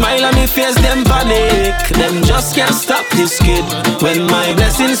 See a smile on me face, them panic. Them just can't stop this kid. When my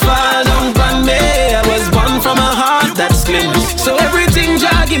blessings fall down on me, I was born from a heart that's clean. So everything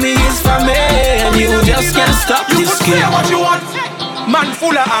Jah give me is for me, and you just can't stop this kid. You could say what you want. Man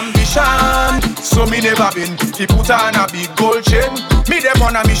full of ambition, so me never been. He put on a big gold chain. Me dem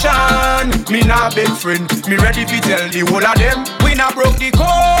on a mission, me nah big friend. Me ready fi tell the whole of them. We nah broke the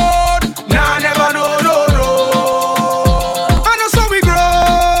code, nah never no. I know so we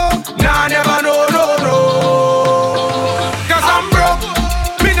grow, nah never no. Cause I'm broke,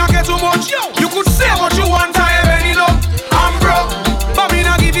 me nah get too much. You could say what you want, I ain't ready enough. I'm broke, but me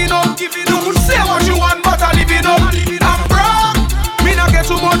nah giving up. You could say what you want, but I living up. I'm broke, me nah get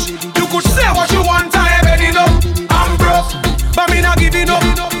too much. You could say what you want, I ain't ready enough. I'm broke, but me not giving up.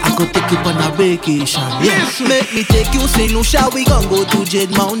 I go take you on a vacation. Yes, make me take you. Say no, shall we gon' go to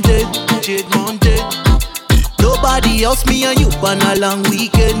Jade Mountain? Jade Mountain. Nobody else, me and you on a long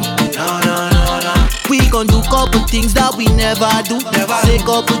weekend. No. We gon' do couple things that we never do. Say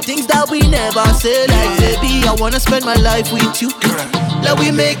couple things that we never say. Like baby, I wanna spend my life with you. Let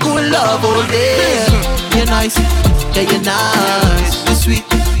we make good love all day. You're nice, yeah you're nice. You're sweet,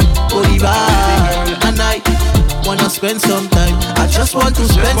 body vibe. And I wanna spend some time. I just want to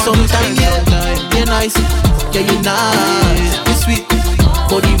spend some time. Yeah, you're nice, yeah you're nice. You're sweet,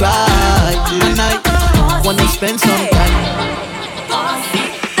 body right. And I wanna spend some time.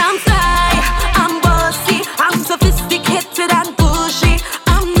 I'm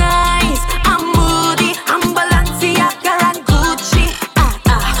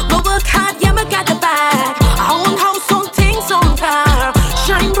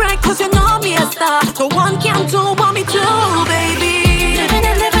cause you know me a star. So one can't do what me do, baby. Living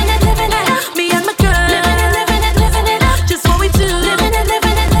it, living it, living it. Me and my girl. Living it, living it, living it. Just what we do. Living it,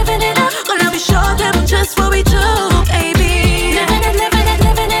 living it, living it. Gonna be show them just what we do, baby. Living it, living it,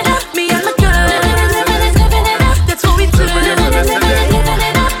 living it. Me and my girl. Living it, living it, living it. That's what we do. Living it, living it, living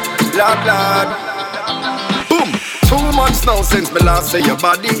it. Lord, Lord. Boom. 2 months now since me last see your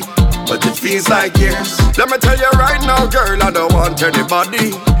body, but it feels like years. Let me tell you right now, girl, I don't want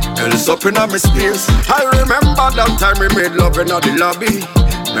anybody else up in my space. I remember that time we made love in the lobby.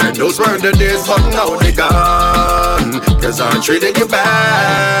 Man, those were the days, but now they gone. Cause I treated you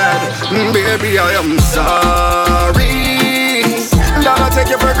bad. Baby, I am sorry. That I take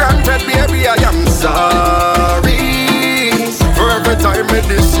you for granted, baby, I am sorry. For every time I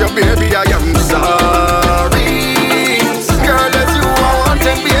diss you, baby, I am sorry. Girl, as you are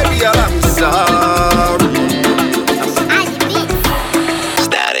wanted, baby, I am sorry.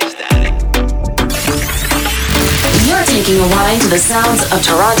 You're taking a wind to the sounds of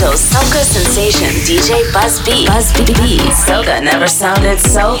Toronto's soca sensation, DJ Buzz B. Buzz B. Soca never sounded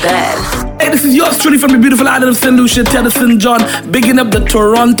so good. Hey, this is yours truly from the beautiful island of St. Lucia, Tennessee, John, bigging up the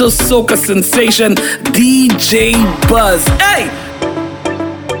Toronto soca sensation, DJ Buzz. Hey!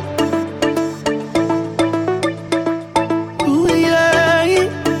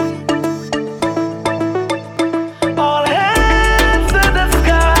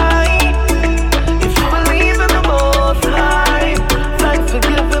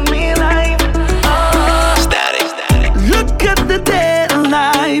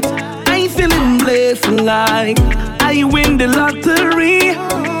 Like I win the lottery,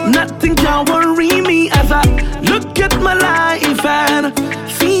 nothing can worry me as I look at my life and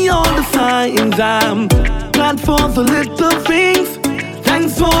see all the signs. I'm glad for the little things,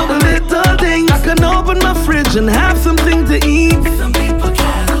 thanks for the little things. I can open my fridge and have something to eat. Some people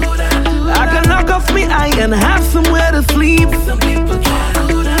can't do that. I can knock off my eye and have somewhere to sleep. Some people can't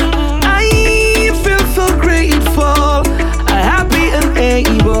do that. I feel so grateful, happy and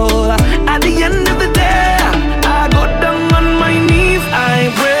able. At the end of the day, I go down on my knees,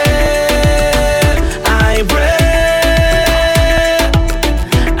 I pray, I pray.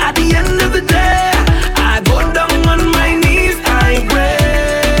 At the end of the day, I go down on my knees, I pray,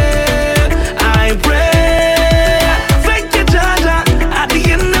 I pray. Thank you, Jaja. At the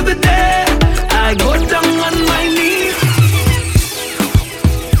end of the day, I go down on my knees.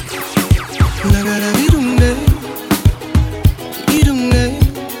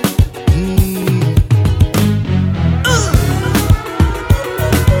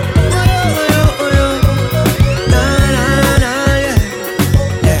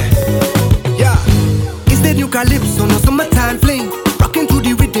 Calypso, no summertime fling. Rocking to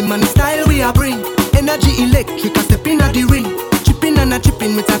the rhythm and the style we are bring. Energy electric, I step in at the ring. Chipping and a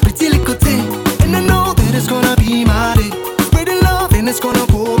chipping with a pretty little thing. And I know that it's gonna be my day. Spreading love and it's gonna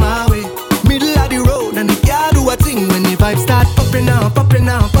go my way. Middle of the road and if you do a thing when the vibes start popping out, popping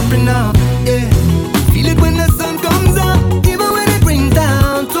out, popping out. Yeah, feel it when the sun comes out, even when it brings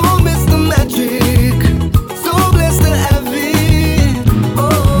down. Don't miss the magic. So blessed to have it.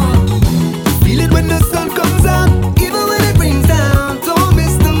 Oh, feel it when the sun comes out, even when it brings down. Don't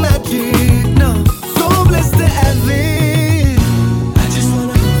miss the magic. No, so blessed to have it. I just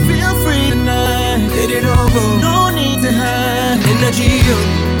wanna feel free tonight. Let it all go. No need to hide. Energy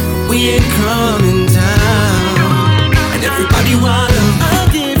up, we ain't coming down. And everybody wanna, I'll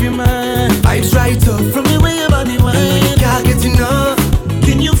give you mine. Vibes right up from the way your body wine. And when you can't get enough,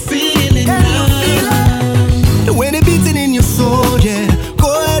 can you feel it now? When it beating in your soul, yeah. Go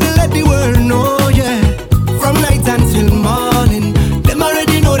ahead and let the world know, yeah. From night until morning, them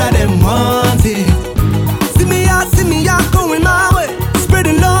already know that them want it. See me out, going my way.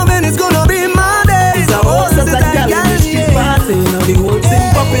 Spreading love and it's gonna be my day. It's a whole set of gal in the street party. Now the whole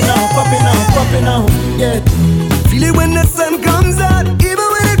thing popping out, popping out, popping out. Yeah. Feel it when the sun comes out, even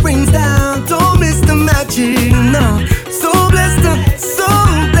when it rains down. Don't miss the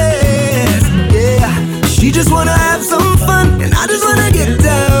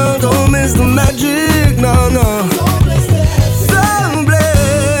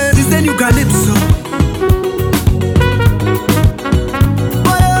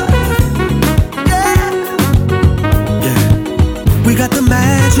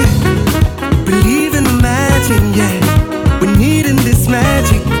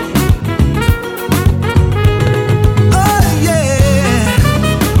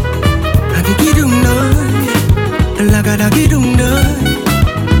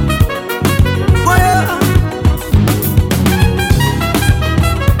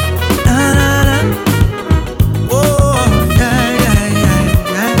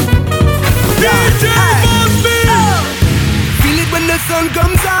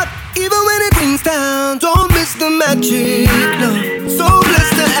magic, love. So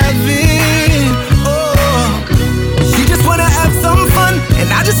blessed to have it. Oh, she just wanna have some fun,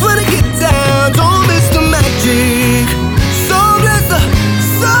 and I just wanna get down. Don't miss the magic. So blessed,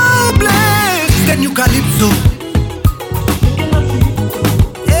 so blessed. Then you calypso.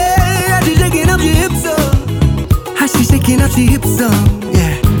 Yeah, she's shaking up your hips up. How she shaking up your hips up?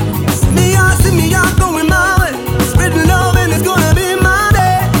 Yeah. See me out going my way. Spreading love and it's gonna be my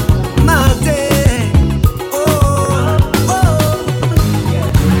day. My day. Oh, oh.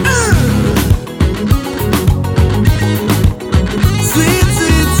 Sweet,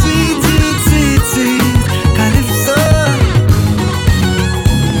 sweet, sweet, sweet, sweet, sweet calypso.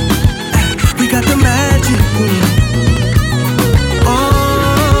 We got the magic.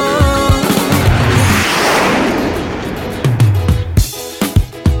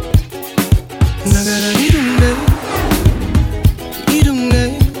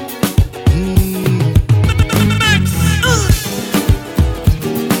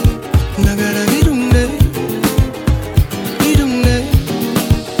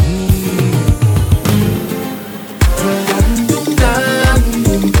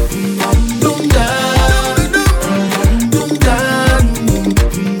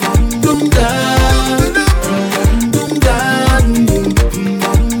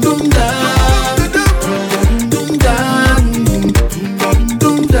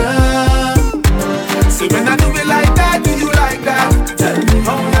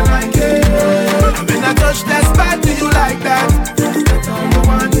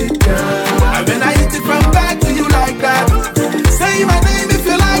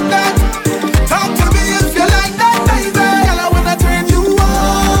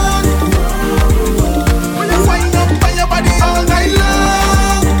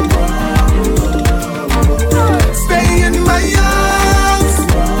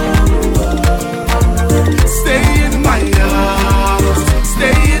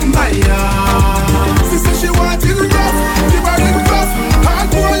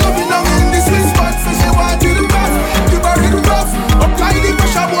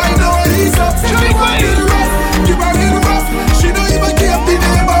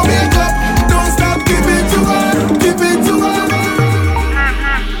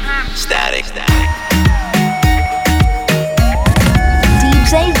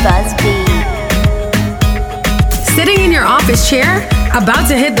 Chair? About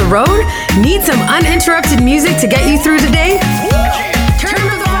to hit the road? Need some uninterrupted music to get you through the day? Turn up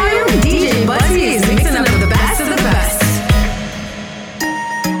the volume. DJ Buzzy is mixing up the best of the best.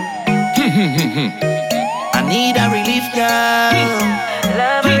 I need a relief, girl.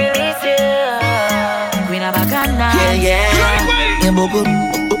 Love and release you. Queen of Bacana. Yeah. Yeah, bogo,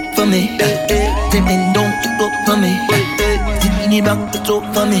 for me. Tipping don't up for me. Tipping it back to talk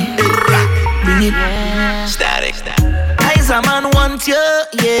for me. Bring it static. Eyes a man want you,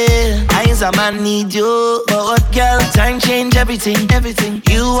 yeah. Eyes a man need you. But what, girl? Time change everything, everything.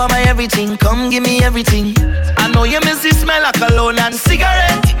 You are my everything. Come give me everything. I know you miss the smell of cologne and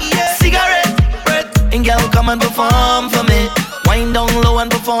cigarette, yeah. Cigarette, breath. And girl, come and perform for me. Wind down low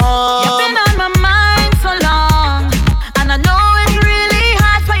and perform. You've been on my mind so long, and I know it's really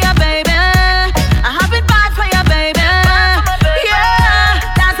hard for you, baby. I have it bad for you, baby. Yeah,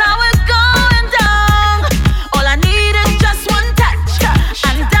 that's how it's going down. All I need is just one touch,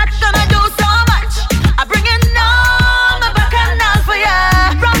 and that's gonna do so much. I bring it on my bacchanal for you.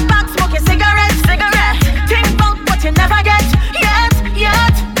 Rock back, smoking cigarette. Think about what you never get,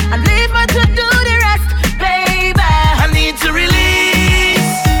 yet, and leave me to do the rest, baby. I need to release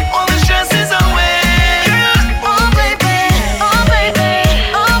all the stresses away. Oh baby, oh baby,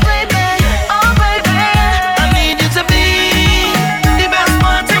 oh baby, oh baby. I need you to be the best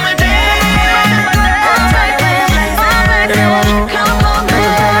part of my day. Oh baby, come on, baby.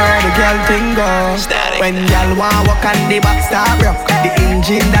 The girl thing go. When girl want walk and the back start rock, the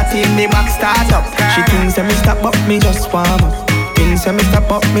engine that in the back start up. She thinks that me stop up, me just warm up. Thinks that me stop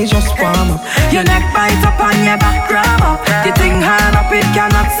up, me just warm up. Your neck bite up and your back grab up. You think hard up, it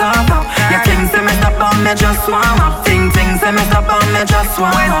cannot stop up. You think say me stop up, me just warm up. Think say me stop up, me just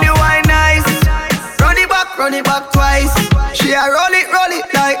warm up. When the wine nice, run it back twice. She a roll it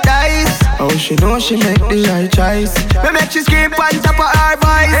like dice. Oh, she know she make the right choice. Me make she scream on top of her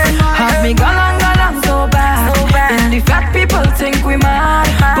voice. Have me gone so bad. And the fat people think we mad,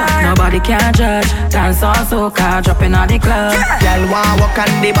 but nobody can judge. Dance all so car dropping on the club. Girl want walk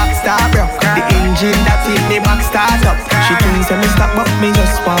and the back start rock. The engine that in the back start up. She thinks that me stop up, me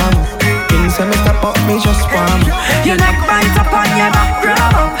just warm up. Thinks that me stop up, me just warm up. Your neck bite up on your back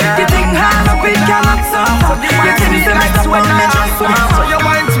grab up. You think hard up, it cannot stop up. You think say me stop up, me just warm up. So your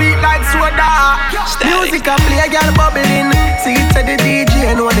wine sweet like soda. Music a play, girl, bubbling. See it to the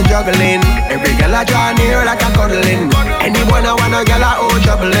DJ and know the juggling. Every girl I draw near like a cuddling. Anyone I want a girl I owe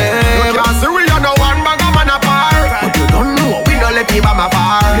juggling. You can't see we are no one bag of man apart. But you don't know we don't let people my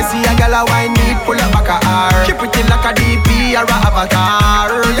far. You see a girl I wine need pull up back a R. She pretty like a DP or a avatar.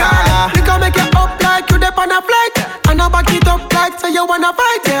 Yeah, we can make you up like you dip on a flight. And I back it up like so you wanna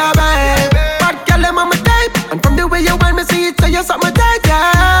fight. Yeah, babe. Bad girl I'm on my type. And from the way you want me see it so you suck my tight.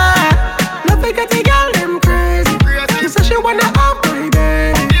 Yeah, love me get the girl them crazy. She said she wanna up my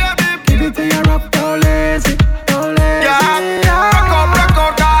baby. Give it to your up, don't lazy, don't lazy. Yeah,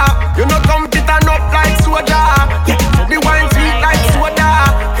 rock out, you know come fit and up like soda. Yeah, the wine sweet like soda.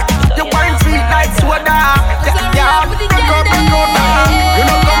 The wine sweet like soda. Yeah, rock out, you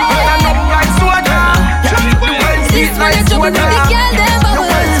know come fit and up like soda. Yeah, the wine sweet like soda. The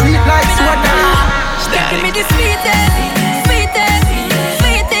wine sweet like soda. Give me the sweetest, sweetest,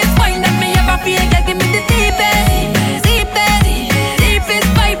 sweetest wine that me ever feel. Girl, give me the deepest, deepest, deepest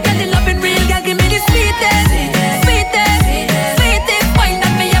vibe. Girl, the loving real. Girl, give me the sweetest, sweetest, sweetest wine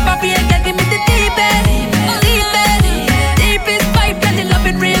that me ever feel. Girl, give me the deepest, deepest, deepest vibe. Girl, the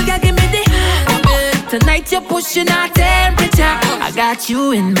loving real. Girl, give me the. Tonight you're pushing our temperature. I got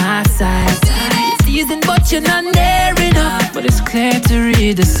you in my sights. It's season, but you're not near enough. But it's clear to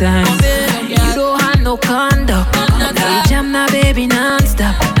read the signs. You don't have no conduct. You jam now, baby,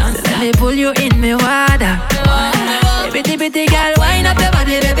 non-stop. So let me pull you in me water. Bitty, bitty girl, wind up your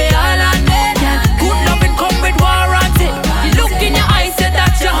body, baby, all on me. Good loving come with warranty. You look in your eyes, say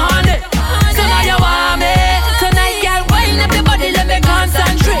that you're haunted. So now you want me. Tonight, girl, wind up your body, let me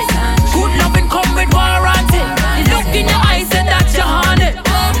concentrate. Good loving come with warranty. You look in your eyes, say that you're haunted.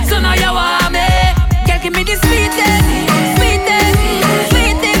 So now you want me. Girl, give me the sweetest, sweetest,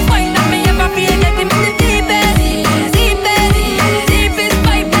 sweetest wine that me ever feel. Girl, give me the deepest, deepest, deepest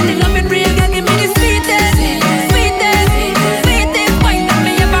vibe. Girl, the loving real. Girl, give me the sweetest, sweetest, sweetest wine that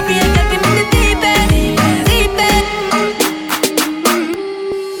me ever feel. Girl, give me the deepest, deepest.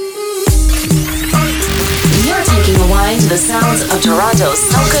 You're taking a wind to the sounds of Toronto's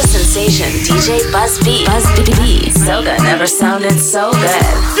soca sensation, DJ Buzz B. Buzz B. Soca never sounded so good.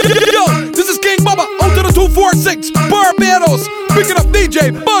 Yo, this is King Bubba, out to the 246, Barbados. Picking up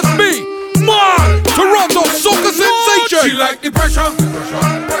DJ Buzz B. Man, Toronto soca sensation. She like the pressure,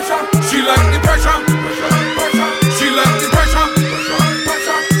 pressure. She like the pressure, pressure. She like the pressure, pressure.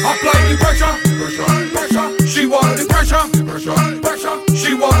 Apply the pressure, pressure. She want the pressure, pressure.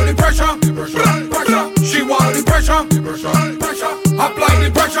 She want the pressure, pressure. She want the pressure, pressure. Apply the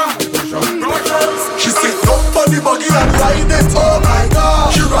pressure, pressure. She sit up on the buggy and ride it, oh my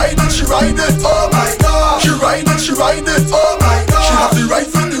god. She ride it, oh my god. She ride it, oh my god. She have the right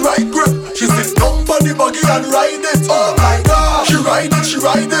foot, the right grip. She sit up on the buggy and ride it, oh my god. She ride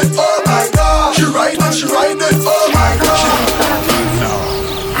it, oh my god. She ride it, oh my god.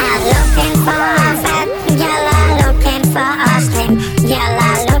 I'm looking for a fat girl, I'm looking for a slim girl,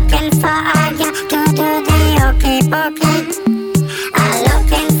 I'm looking for a girl to do the okey pokey. I'm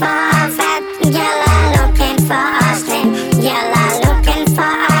looking for a fat girl, I'm looking for a slim girl, I'm looking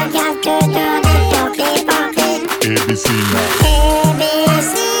for a girl to do the okey pokey. ABC now. A, B,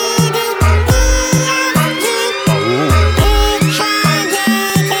 C, D, E, F, G, H, I, J,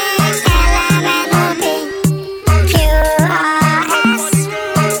 K, L, M, N, O, P, Q, R, S,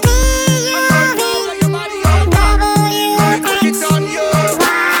 T, U, V, W, X,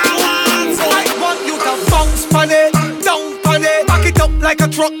 Y, and Z. I want you to bounce on it, down on it. Back it up like a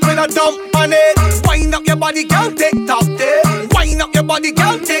truck with a dump on it. Wind up your body, girl, tick tock there. Wind up your body,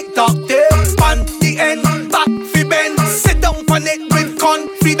 girl, tick tock there. On the end, back fi bend. Sit down on it with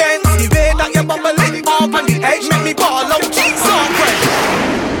confidence. The way that you bubble it up on the edge make me ball out cheeks on bread.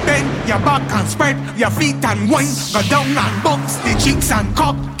 Bend your back and spread your feet and wine. Go down and bounce the cheeks and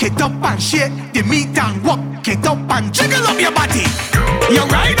cock it up and shake the meat and walk it up and jiggle up your body. You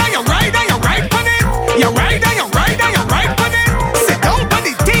ride and you ride and you ride on it. You ride and you ride and you ride on it. Sit down on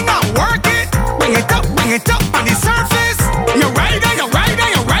the thing and work it. Bring it up on the surface. You ride and you ride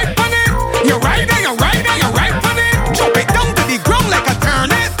and you ride on it. You ride and you ride and you ride on it. Drop it down to the ground like a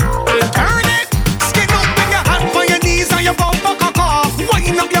turnip and turn it. Skin up with your hand on your knees and your bumper cock off.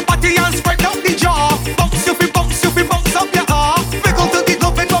 Wind up your body and spread out the jaw. Bounce you fi bounce up your off. Wiggle to the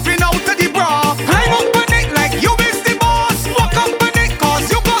glove and buffing out to the bra. Climb up on it like you is the boss. Walk up on it cause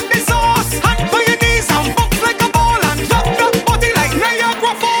you got the sauce. Hand on your knees and bounce like a ball and drop body like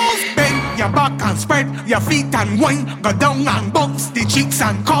Niagara Falls. Bend your back and spread your feet and wine. Go down and bounce the cheeks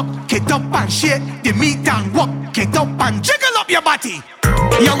and cock it up and shake the meat and walk it up and jiggle up your body.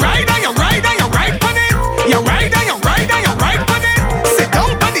 You ride and you ride and you ride on it. You ride and you ride and you ride on it. Sit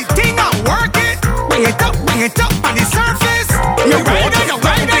down on the thing and work it. Bring it up on the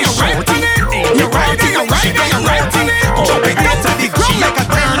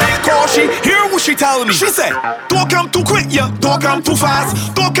tell me. She said, don't come too quick, yeah, don't come too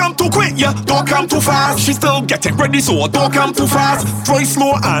fast. Don't come too quick, yeah, don't come too fast. She still getting ready, so don't come too fast. Try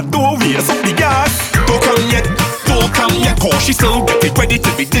slow and don't raise up the gas. Don't come yet, cause she still getting ready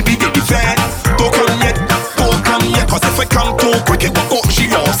to be dibby fat. Don't come yet, cause if I come too quick, it will go, she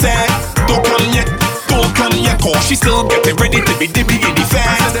all said. Don't come yet, cause she still getting ready to be dibby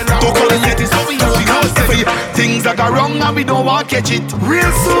fat. Don't come yet, things that are wrong and we don't want to catch it.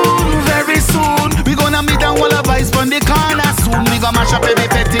 Real soon, very soon, we gonna meet and all advice from the corner soon. We gonna mash up every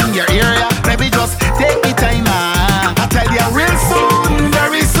pet in your area. Maybe just take the time, I tell you, real soon,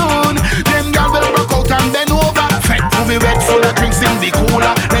 very soon, them girls will rock out and bend over. Fed to be wet, full of drinks in the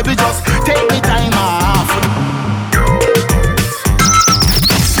cooler. Maybe just take the time off.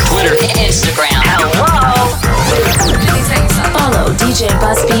 Twitter, Instagram, hello. Follow DJ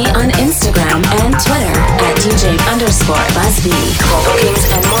Buzz B on Instagram and Twitter at DJ_Buzz B. For bookings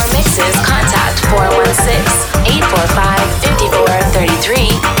and more mixes, contact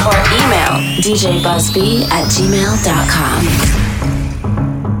 416-845-5433 or email djbuzzb@gmail.com.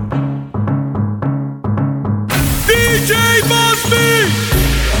 DJ Buzz B!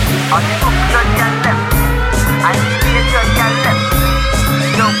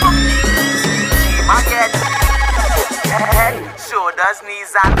 Head, shoulders,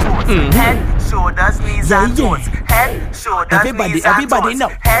 knees and toes. Head, shoulders, knees and toes. Head, shoulders, knees and toes. Know.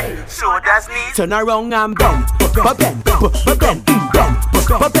 Head, shoulders, knees. Turn around and bend, bend.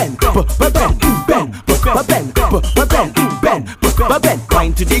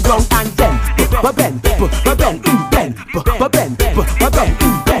 Wind to the ground and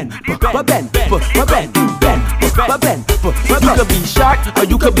bend. You could be short or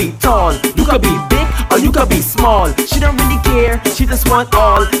you could be tall. You could be big or you could be small. She don't really care, she just want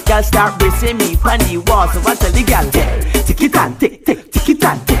all. Girl start racing me on the wall. So I tell the girl, tick it and tick, tick, tick it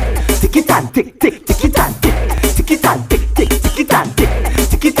and tick, tick it and tick, tick, tick it and tick, tick it and tick, tick, tick it and tick,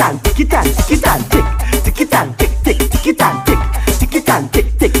 tick it and tick it and tick it and tick, tick it and tick, tick, tick it and tick, tick it and tick,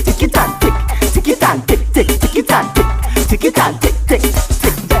 tick, tick it and tick, tick it and tick, tick, tick it and tick, tick it and tick, tick, tick,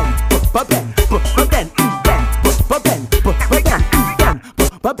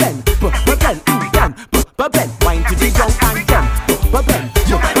 bend, wind to the ground and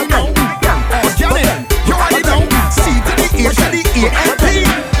jam, you already know, C to the A to the A-L-P.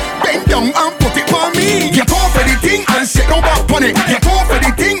 Bend down and put it on me. Get off of the thing and sit down back on it. Get off of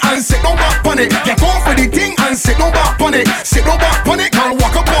the thing and sit down back on it. Get off of the thing and sit down back on it. Sit down back on it, girl,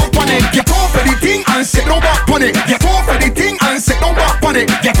 walk up on it. Get off of the thing and sit down back on it. Get off of the thing and sit down back on it.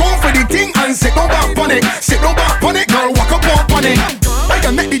 Get off of the thing and sit down back on it. Sit down back on it, girl, walk up on it. I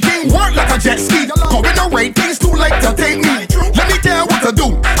can make the thing work like a jet ski. Going the right things too late to take me. Let me tell you what to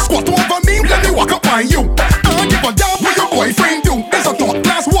do. Squat over me, let me walk up on you. Don't give a damn what your boyfriend do. There's a thought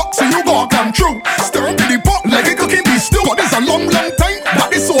class walk, so you gon' come true. Stir to the pot like it cooking beef stew. But there's a long time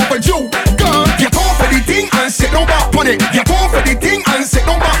that is overdue. Girl, get off of the thing and sit down back on it. Get off of the thing and sit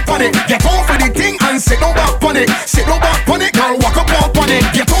down back on it. Get off of the thing and sit down back on it. Sit down back on it, girl, walk up on it.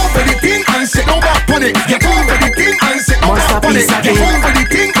 Get off of the thing and sit down back on it. Get off of the thing and sit down back on it. Get off of the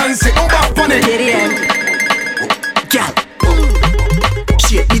thing and sit down back on it. Girl,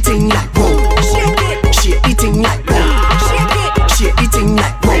 shake the thing like whoa. Shake the thing like whoa. Shake the thing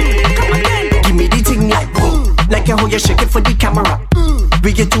like whoa. Give me the thing like whoa. Like how you shake it for the camera.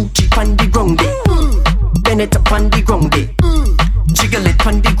 We get too cheap on the ground day. Bend it up on the ground day. Jiggle it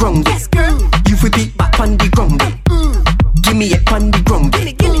on the ground day. You flip it back on the ground day. Give me it on the ground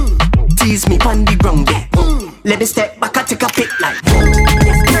day. Tease me on the ground day. Let me step back and take a pic like whoa.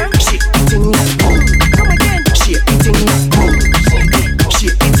 Shake the thing like whoa. Shake the thing like whoa.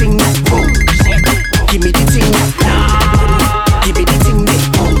 Shake the thing like whoa. Give me the thing like whoa. Give me the thing like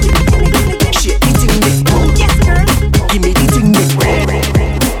whoa. Shake the thing like whoa. Give me the thing like whoa.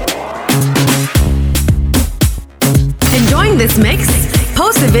 Enjoying this mix?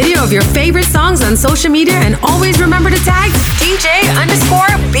 Post a video of your favorite songs on social media and always remember to tag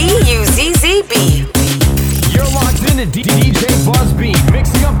DJ_BUZZB. You're locked into DJ Buzz B,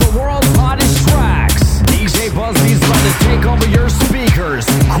 mixing up the world's hottest tracks. DJ Buzz B's about to take over your speakers.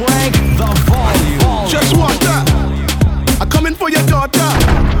 Crank the volume. Just what that? I'm coming for your daughter.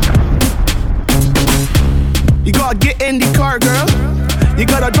 You gotta get in the car, girl. You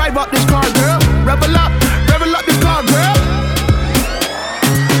gotta drive up this car, girl. Revel up this car, girl.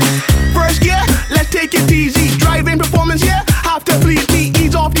 First gear, let's take it easy. Driving performance, yeah, have to please me.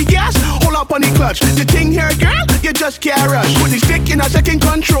 Ease off the gas, hold up on the clutch. The thing here, girl, you just can't rush. Put the stick in a second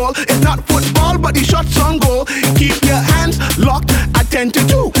control. It's not football, but the shots on goal. Keep your hands locked at 10 to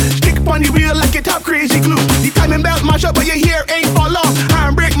 2. Stick on the wheel like it have crazy glue. The timing belt mash up, but your hair ain't fall off.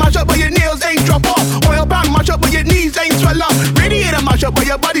 Handbrake mash up, but your nails ain't drop off.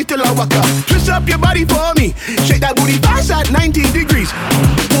 your body till I walk up. Twist up your body for me. Shake that booty fast at 90 degrees.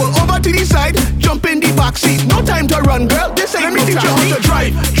 Pull over to the side, jump in the back seat. No time to run, girl. This ain't no time. Let me teach you how to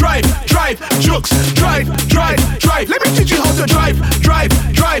drive, jukes, drive. Let me teach you how to drive,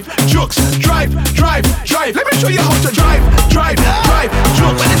 jukes, drive. Let me show you how to drive, jukes, drive.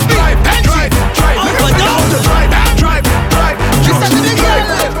 Let me show you how to drive, jukes, drive.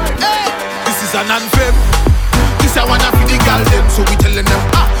 This is an anthem. This I wanna feed the gal them, so we telling them,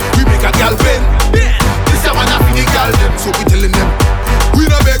 we make a gal bend. This I wanna feed the gal them, so we telling them, we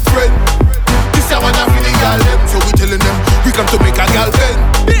no make friend. This I wanna feed the gal them, so we telling them, we come to make a gal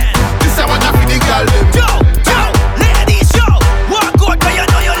bend. This I wanna feed the gal them. Yo, ladies, yo, walk out where you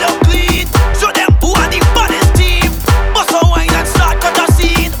know you look clean. Show them who are the baddest team. Bust a wine and start cut a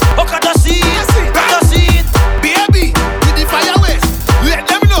scene. Oh, cut a scene. Baby, with the fire waste, let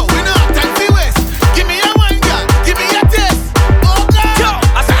them know we know have time for waste. Give me your wine, girl, give me your taste. Oh God. Yo,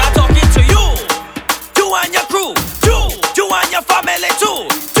 I said I'm talking to you and your crew, you and your family too.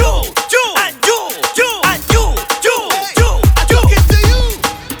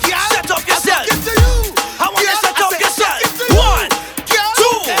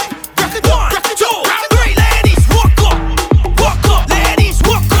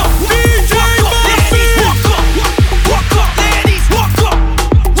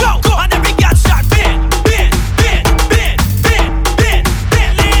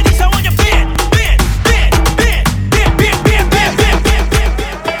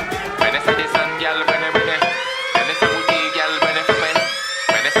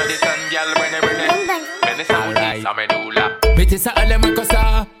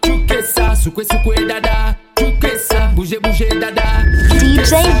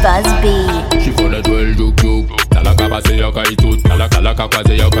 DJ Buzz B. She fallait tout elle joue. T'as la capace y'a caille tout. T'as la capace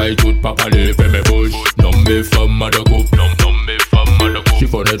y'a caille tout. Papa les fait mes bouches. Non mes femmes à de coupe. Non mes femmes à de coupe. She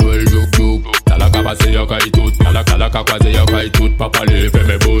fallait tout elle joue. T'as la capace y'a caille tout. T'as la capace y'a caille tout. Papa les fait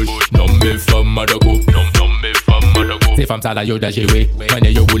mes bouches. Non mes femmes à de coupe. Non mes femmes à de coupe. Ces femmes ça là yo da joué. Quand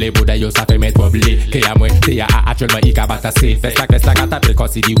yo boule pour d'ailleurs ça fait mettre problé. Que à moi c'est à actuellement il a batassé. Fais ça qu'à taper quand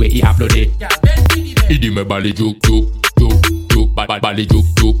c'est dit ouais il applaudit. Il dit me balé jouk. Bali juk.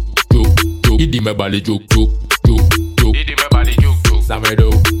 Il dit me bali juk. Il dit me bali juk. Ça me do.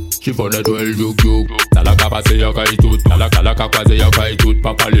 She fallait tout elle juk. T'as la capace y'a caille tout. T'as la capace y'a caille tout.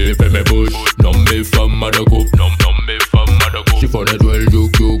 Papa les fait mes bouches. Non mes femmes à de coupe. Non mes femmes à de coupe. She fallait tout elle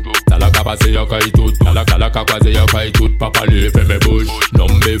juk. T'as la capace y'a caille tout. T'as la capace y'a caille tout. Papa les fait mes bouches. Non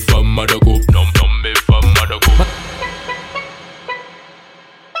mes femmes à de coupe. Non mes femmes à de coupe.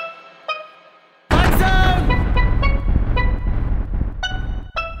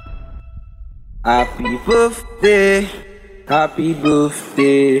 Happy birthday, happy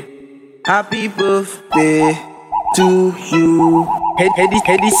birthday, happy birthday to you.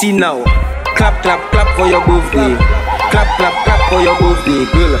 Heady, see now. Clap for your birthday. Clap for your birthday,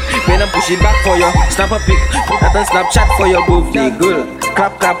 girl. Better push it back for your snap a pic. Put that on Snapchat for your birthday, girl.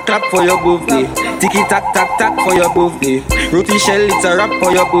 Clap for your birthday. Tiki tack for your birthday. Roti shell, it's a wrap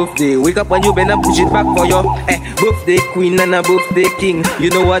for your birthday. Wake up when you better push it back for your birthday queen and a birthday king. You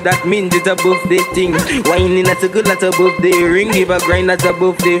know what that means? It's a birthday thing. Whining that's a good, that's a birthday ring. Give a grind, that's a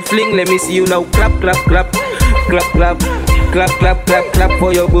birthday fling. Let me see you now. Clap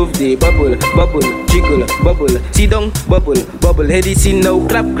for your birthday. Bubble, jiggle, bubble. See down, bubble. Heady see now.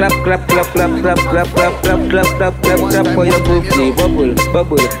 Clap for your birthday.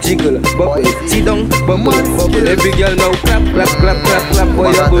 Bubble, jiggle, bubble. See down, bubble. Every girl now. Clap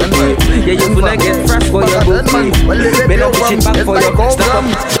for your birthday. Yeah, you gonna get fresh for your birthday. Better push it back for your stop.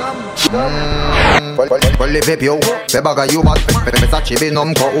 Pour les vépio, fais bagay ou bat. Fais ça chibi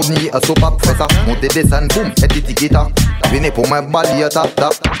nom ko oubni a soupap. Fais ça, monte descend, boum, et titi-kita. Vini pour moi bali tap.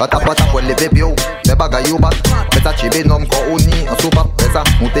 Pata pour les vépio, fais bagay ou bat. Fais ça chibi nom ko oubni a soupap. Fais ça,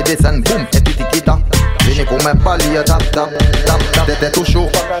 monte descend, boum, et titi-kita. Vini pour moi bali tap. T'es tout chaud,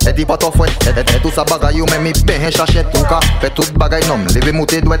 et dis pas ton fouet. Et tout ça bagay ou même mi ben chachette tout cas. Fais tout bagay nom, levez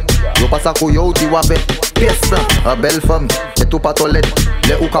monte douette. Yo pas ça couillot, ti wapet. Pièce, a belle femme, et tout pas tolette.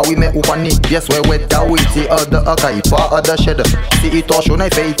 Les ou ka oui mais ou pas ni. Yes, ouais, ta oui, si other akai, pas other shed. Si il torche, on a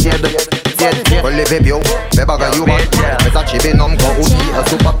fait tiède. Pour les vépio, fais bagay ou bat. Fais ça chibi nom ko outi, a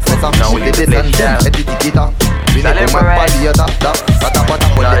soupap. Fais ça, ou les descend, et titi-kita. Vini pour moi bali tap. Pata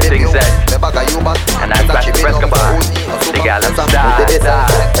pour les vépio, fais bagay ou bat. Fais ça chibi nom ko outi, a soupap. Fais ça, ou les descend.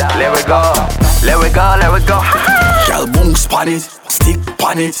 Let we go. Girl bounce pan it, stick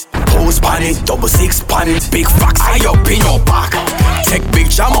pan it, pose pan it, double six pan it. Big facts high up in your back, take big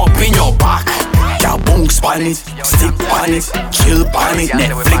jam up in your back. Girl bounce pan it, stick pan it, chill pan it,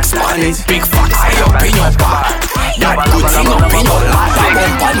 Netflix pan it. Big facts high up in your back, Yeah, good thing up in your life.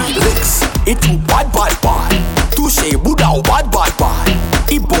 Bumper licks. It too bad. Touche Buddha bad.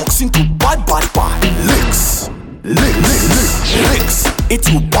 It boxing too bad. Licks. It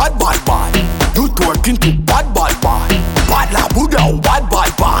too bad. You twerking too bad. Bad la Buddha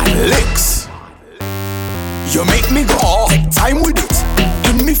bad. Licks. You make me go, take time with it.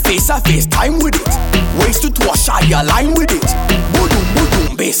 In me face, I face time with it. Waist to a shy, align with it. Boom,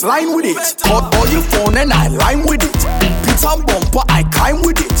 baseline with it. Cut all your phone and I line with it. Pizza bumper, I climb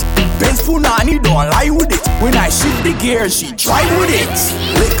with it. Benz Punani, don't lie with it. When I shift the gear, she drive with it.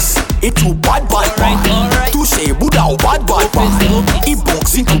 Licks, it too bad. Touche Buddha bad. It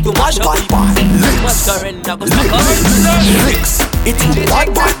boxing to the bad. Licks, it too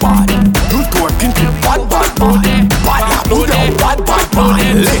bad. You twerking to bad. Bad la Buddha bad.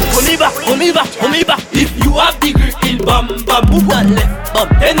 Omiba. If you have the grip in bamba, move that left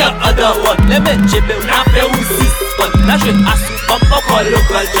bump, then the other one. Let me chip it, now fair with six one. Now should ask you bumper call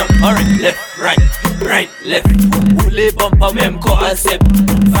local jump. Alright, left, right, left. Hule bumper, mem ko accept.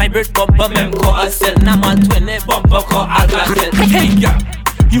 Vibrate bumper, mem ko accept. Naman 20 bumper ko agatel. Hey, yeah,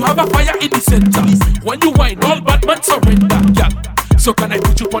 you have a fire in the center. When you whine, all bad man surrender, yeah. So can I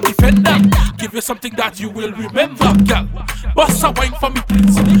put you on the fender? Give you something that you will remember, girl. Boss a wine for me,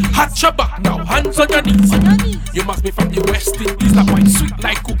 please. Hat your back now, hands on your knees. You must be from the West Indies. That wine sweet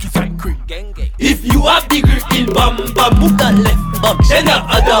like cookies and cream. If you have the grip in bamba, move that left bump, then the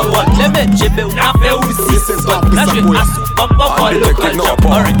other one. Let me chip it, now fair with six one. Now should ask you bumper call local jump.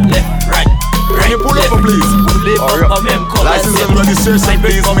 Alright, left, right. Can you pull over, please? License and registration,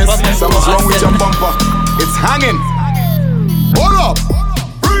 please, miss. Something's wrong with your bumper. It's hanging. Hold up,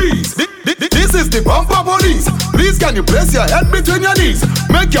 freeze. This is the bumper police. Please, can you place your head between your knees?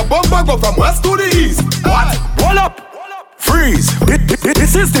 Make your bumper go from west to the east. What? Hold up, freeze.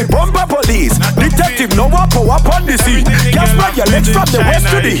 This is the bumper police. Detective Noah power upon the scene. Just spread your legs from the west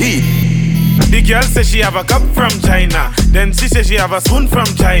to the east. The girl says she have a cup from China. Then she says she have a spoon from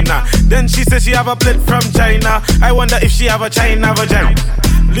China. Then she says she have a plate from China. I wonder if she have a China vagina.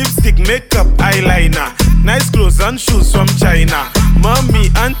 Lipstick, makeup, eyeliner. Nice clothes and shoes from China. Mommy,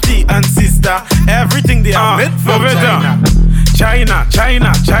 auntie and sister, everything they are made from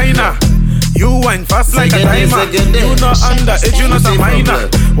China. You wine fast like a timer. You not underage, you not a minor.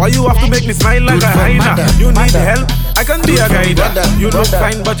 Why you have to make me smile like a hyena? You need help, I can be a guide. You look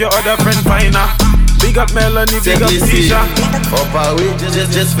fine but your other friend finer. Big up Melanie, big up Tisha. Up away,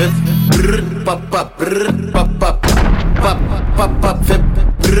 just fit. Pop, pop, pop, pop. Pop, pop, pop, fit.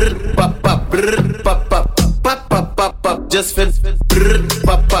 Pop, pop, pop, pop. Pop, pop, pop, pop. Just fit.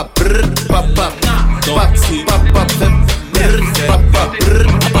 Pop, pop, pop, pop. Pop, pop, pop, fit. Pop, pop,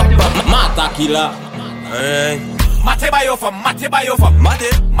 pop, pop. Mata killer. Mate bayo from. Okay.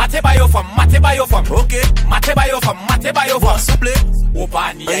 Mate bayo from. Souple.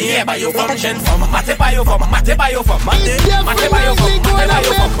 Opani. Yeah, bayo from. Jen from. Mate bayo from. Mate bayo from.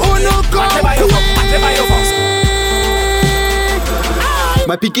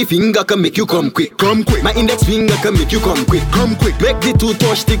 My pinky finger can make you come quick. My index finger can make you come quick. Make the two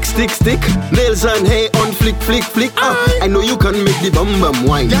touch stick. Nails and hair on flick. I know you can make the bum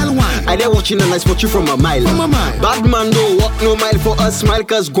wine. I there watching and I spot you from a mile. Bad man don't walk no mile for a smile,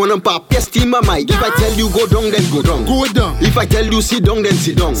 cause gonna pop yes team my mind. If I tell you go down, then go down. If I tell you sit down, then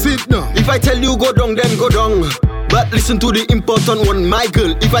sit down. If I tell you go down, then go down. But listen to the important one, my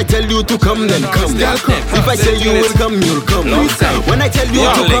girl. If I tell you to come, then come. If I say you will come, you'll come. When I tell you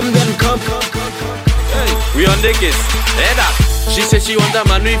to come, then come. We on the kiss. Hey that. She said she want a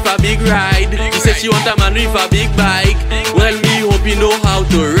man with a big ride. He said she want a man with a big bike. Well, me hope you know how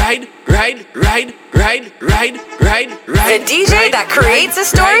to ride. The DJ that creates a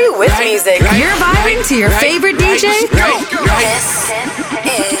story with music. You're vibing to your favorite DJ?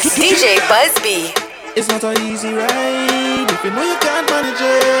 This is DJ Buzz B. It's not an easy ride if you know you can't manage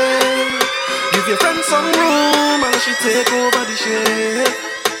it. Give your friends some room and she take over the shit.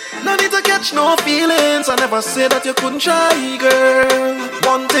 No need to catch no feelings. I never said that you couldn't try, girl.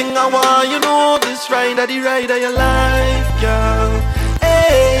 One thing I want you know, this ride of the ride of your life, girl.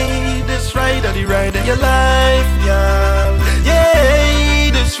 Hey, this ride of the ride of your life, girl.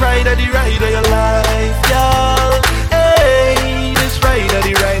 Yeah, this ride of the ride of your life, girl. Hey, this ride of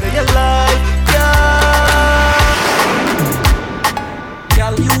the ride of your life.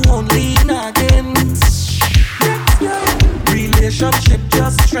 Girl, you only nagging. Relationship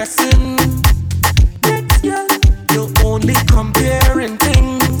just stressing. You're only comparing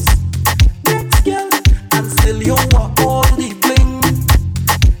things. And still you want all the bling.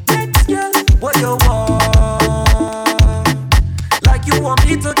 What you want? Like you want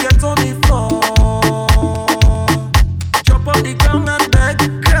me to get on the floor.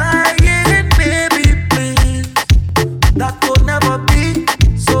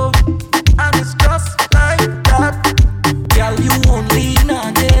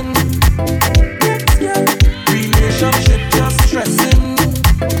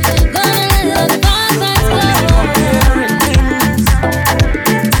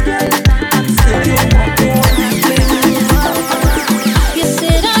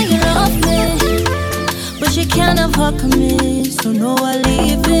 welcoming, so no one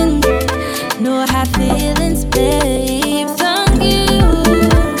leaving. No hard feelings, babe. Thank you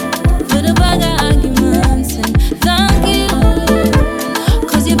for the bag of arguments, and thank you,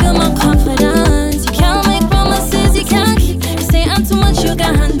 cause you build my confidence. You can't make promises you can't keep. You say I'm too much, you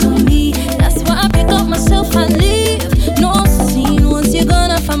can't handle me. That's why I pick up myself and leave. No scene, once you're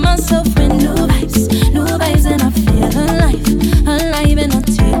gonna find myself with new vibes, and I feel alive, and I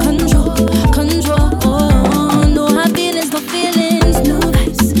take control. Oh, no hard feelings, no feelings, new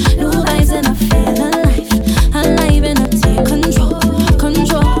vibes, and I feel alive, and I take control.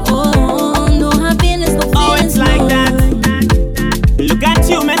 Oh, no hard feelings, no feelings. Oh, it's like that. Look at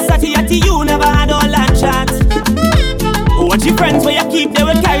you, Miss Satiati, you never had all that chat. What your friends where you keep, they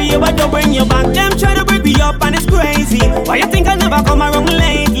will carry you but don't bring you back. Them try to break me up and it's crazy. Why you think I never come around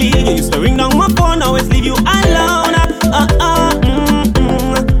lately? You used to ring down my phone, always leave you alone.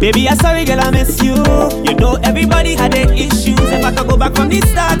 Baby, I'm sorry, girl, I miss you. You know everybody had their issues. If I could go back from the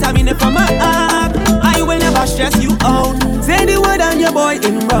start, I mean it from my heart, I will never stress you out. Say the word and your boy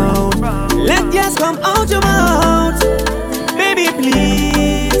in round. Let yes come out your mouth. Baby,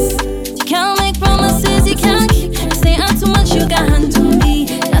 please. You can't make promises you can't keep. You say I'm too much, you can't handle me.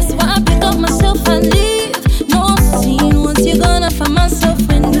 That's why I pick up myself and leave. No scene, once you're gonna find myself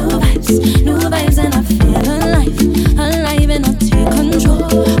with new vibes, and I feel alive, and I take control.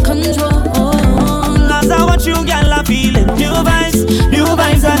 Oh, cause I want you, girl, I'm feeling new vibes,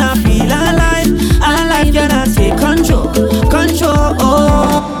 and I feel alive, and I take control.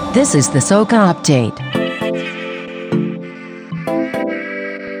 Oh. This is the Soca Update.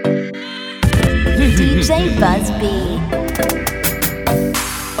 DJ Buzz B.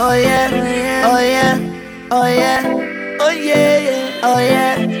 Oh yeah, oh yeah, oh yeah, oh yeah, oh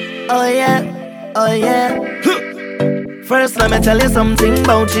yeah, oh yeah, oh yeah. First let me tell you something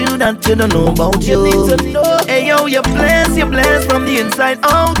about you that you don't know about you. You need to know. Hey yo, you're blessed from the inside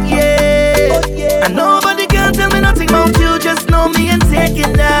out, yeah. Oh, yeah. And nobody can tell me nothing about you, just know me and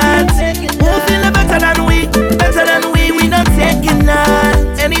taking that. Who feel better than we not taking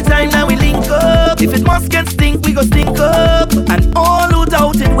that. Anytime that we link up, if it must get stink, we go stink up. And all who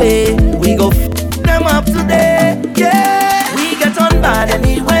doubted way, we go them up today, yeah. We get on bad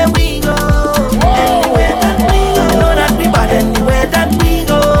anywhere we go. Anywhere that we go, know that we bad anywhere that we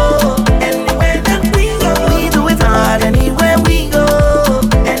go. Anywhere that we go, we do it hard anywhere we go.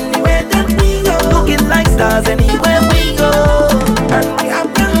 Anywhere that we go, looking like stars anywhere we go. And we have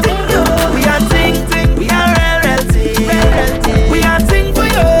nothing to go. We are ting, we are real ting. We are ting for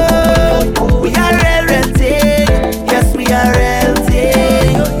you. We are real ting. Yes, we are real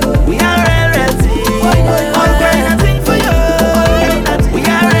ting. We are real ting. All kind of ting for you. We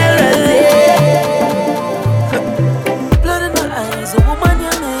are real ting. Blood in my eyes, a woman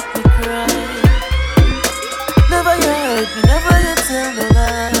you make me cry. Never you hurt me, never you tell no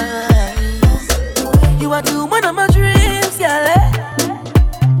lies. You are the woman of my dreams, girl.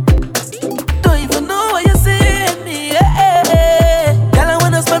 Don't even know what you're saying me, girl, I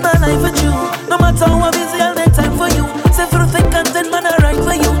wanna spend my life with you. No matter how busy, I'll make time for you. Say through thick and thin, man, I write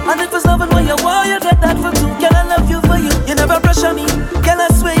for you. And if it's loving what you want, you get that for two. Girl, I love you for you. You never pressure me. Girl, I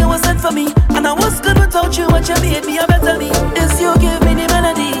swear you were sent for me. And I was good without you, what you made me a better me. Is you give me the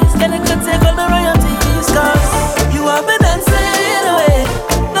melodies. Girl, it could take all the royalties. Cause you have been dancing away.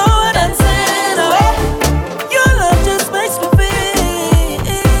 No one dancing away. Your love just makes me feel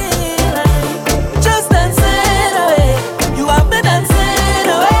like just dancing away. You have been dancing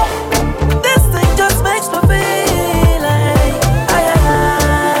away. This thing just makes me feel like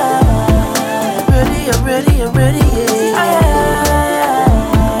I'm ready, yeah. I'm ready.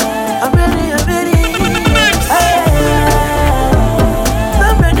 I'm ready.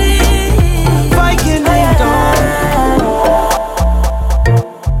 I'm ready. Viking down.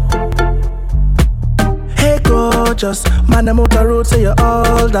 Hey gorgeous, man, I'm out the road, say you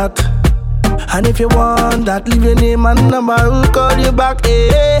all that. And if you want that, leave your name and number, I'll call you back.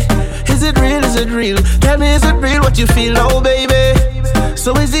 Hey, is it real? Tell me, is it real what you feel now, baby?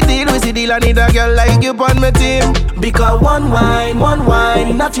 So is the deal? I need a girl like you on my team. Because one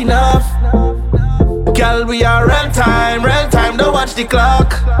wine, not enough. Girl, we are real time, don't watch the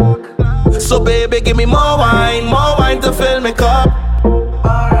clock. So baby, give me more wine to fill me cup.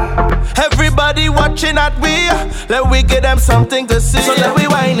 Everybody watching at we, let we give them something to see. So let we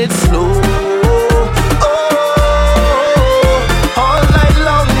wine it slow. All night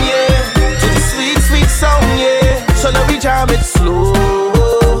long, yeah, to the sweet song, yeah. So let we jam it slow.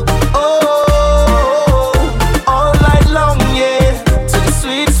 All night long, yeah, to the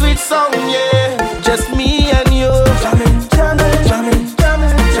sweet song, yeah. Just me and you. Jamming, yeah.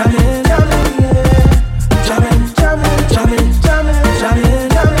 Jamming.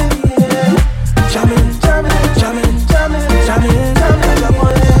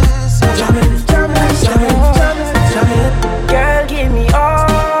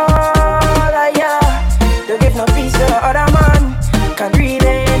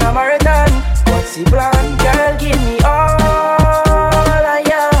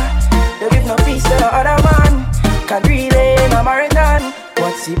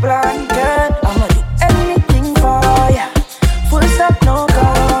 See plan, girl, I'ma do anything for ya. Full stop, no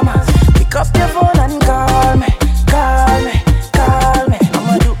commas. Pick up your phone and call me, call me, call me.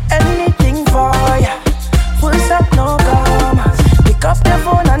 I'ma do anything for ya. Full stop, no commas. Pick up your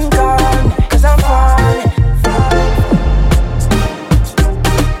phone and call me, 'cause I'm falling.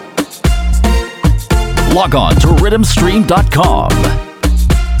 Log on to rhythmstream.com.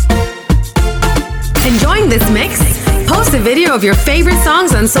 Enjoying this mix? Post a video of your favorite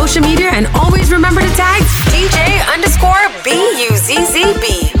songs on social media and always remember to tag DJ_BUZZB.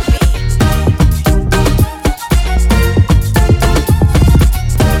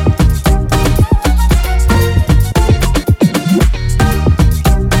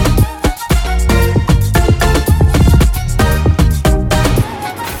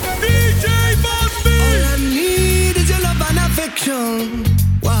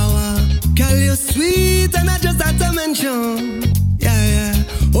 Sweet and I just had to mention, yeah, yeah.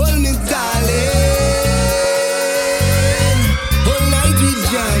 Hold me, darling. All night we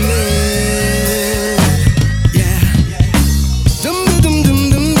jamming, yeah. Dum dum dum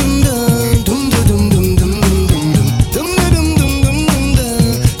dum dum dum dum dum dum dum dum dum dum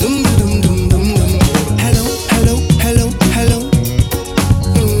dum dum dum dum dum. Hello, hello, hello, hello.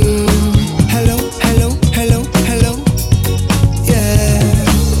 Hello, hello, hello, hello. Yeah.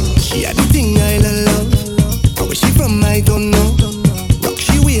 She had the thing I love. Where she from, I don't know. Rock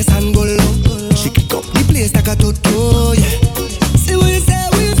she waist and go low. She kick up the place like a toto, yeah. Say what you say,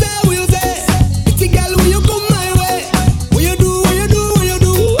 what you say, what you say. It's a girl when you come my way. What you do, what you do, what you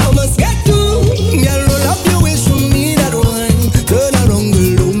do. I must get to. Girl, roll up your waist from me, that one. Turn around,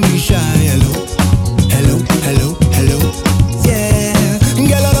 girl, don't be shy. Hello, hello, hello, hello. Yeah,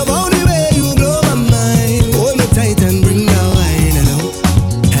 girl, all about the way you blow my mind. Hold me tight and bring that wine. Hello,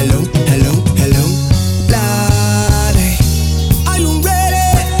 hello, hello, hello. Are you ready?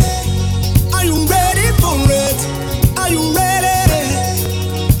 Are you ready for it? Are you ready?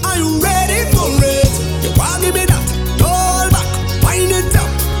 Are you ready for it? You want give me that? Roll back, wind it up,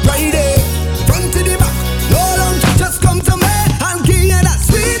 right there, front to the back. No long, just come to me and give you that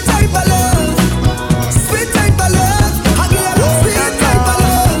sweet type of love, sweet type of love. I give you that sweet type of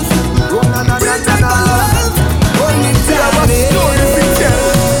love, sweet type of love. Hold it down,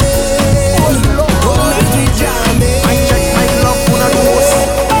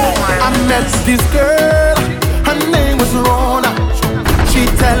 That's this girl, her name was Rona. She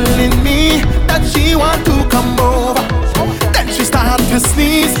telling me that she want to come over. Then she start to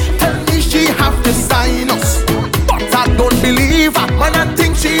sneeze, tell me she have the sinus. But I don't believe her, man, I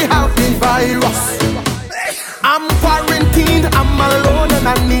think she have the virus. I'm quarantined, I'm alone and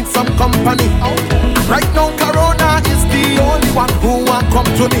I need some company. Right now Corona is the only one who won't come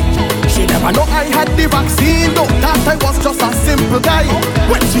to me. She never know I had the vaccine, though that I was just a simple guy.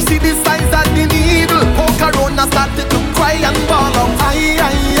 When she see the size of the needle, oh, Corona started to cry and bawl out. Aye,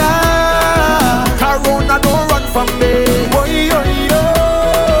 aye, aye. Corona don't run from me. Oh, yo, yo.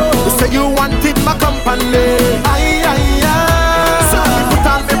 You say you wanted my company. Aye, aye, aye. So me put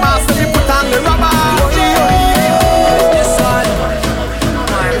on the mask, me put on the rubber. Oh, yo, yo. Yes, son.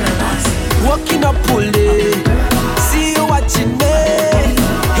 Walking up all day, see you watching me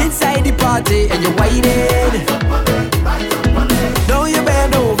inside the party and you're whining. Now you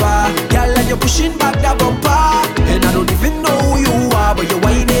bend over, girl, and you're pushing back that bumper. And I don't even know who you are, but you're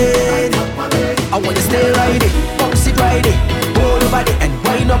whining. I wanna stay right it, bounce it right it, hold over it and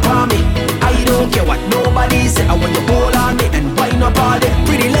wind up on me. I don't care what nobody say, I want you hold on me and wind up on it.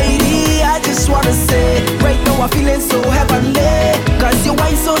 Pretty lady, I just wanna say, right now I'm feeling so heavenly. Cause your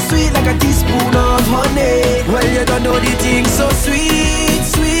wine so sweet like a teaspoon of honey. Well, you don't know the thing so sweet,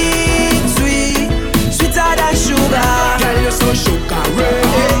 sweet, sweet, sweeter than sugar. Girl, you're so sugar, ready.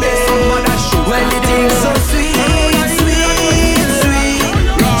 Give me some of that sugar. Well, the thing so sweet, sweet, sweet,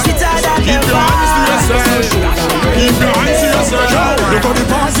 sweeter than ever. Keep your hands to yourself. Look how the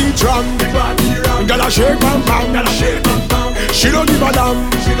party drunk. Girl a shake bam bam. She don't give a damn.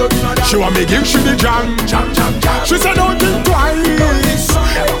 She want me give she the jam. She said don't think twice.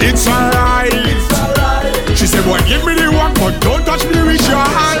 It's alright. She said boy give me the one, but don't touch me with your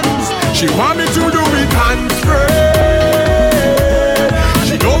hands. She want me to do it hands free.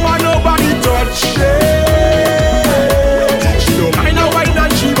 She don't want nobody touch it. She don't mind a wine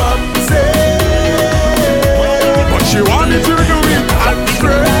and she bumps it, but she want me to do it hands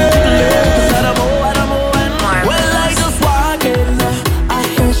free. Well, I just walking, I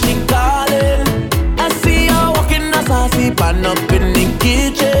hear she calling. I see her walking as I see pan up in the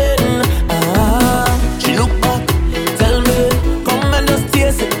kitchen. She look back, tell me, come and just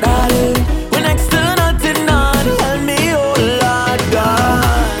taste it, darling. When next to nothing on the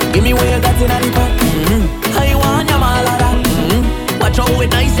in the pot. I want your malada. Watch how it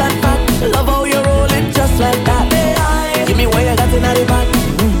nice and fat. Love how you roll it just like that. Give me what you got in the pot.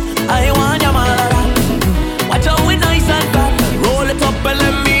 I want your malada. Watch how it nice and fat. Roll it up and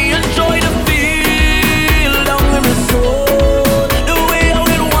let me enjoy the feel down in my soul. The way how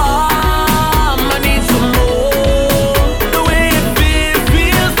it warm, I need some more. The way it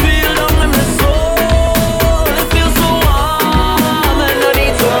feel down in my soul. It feels so warm and I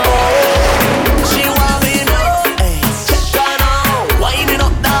need some more. She want me now, check her now, winding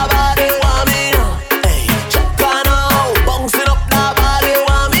up that body, want me now, check her now, bouncing up that body,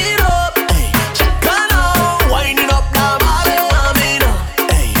 want me now, check her now, winding up that body, want me now,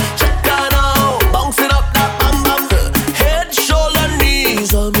 check her now, bouncing up that bam bam. Head, shoulder,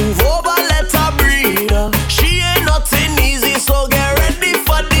 knees, move over, let her breathe. She ain't nothing easy, so get ready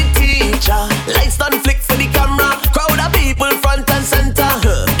for the teacher. Lights done flick for the camera, crowd of people front and center.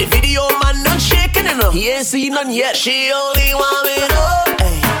 The video man not shaking enough, he ain't seen none yet. She only want me now,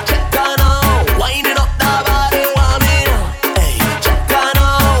 check her now, winding up that body, want me now, check her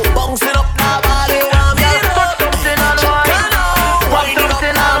now, bouncing up that body, want me now, check her now, winding up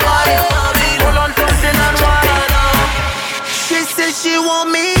that body, want me now, check her now. She says she want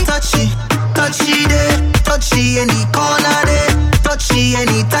me touchy, touchy there, touchy any corner there, touchy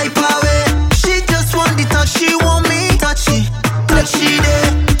any type of way. She just want the touch, she want me touchy, touchy there,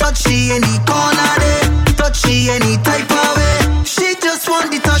 touchy any corner there, touchy any type of way. She just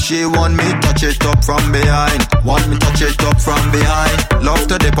want the touch. She want me touch it up from behind. Want me touch it up from behind. Love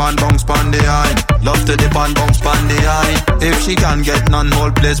to dip and bounce pan behind. Love to dip and bounce pan behind. If she can't get none,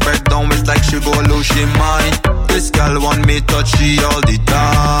 whole place break down. It's like she go lose she mind. This girl want me touch she all the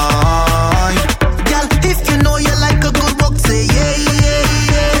time. Girl, if you know you like a good walk, say yeah,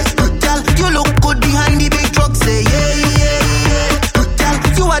 yeah, yeah. Girl, you look good behind the big truck, say yeah, yeah, yeah. Girl,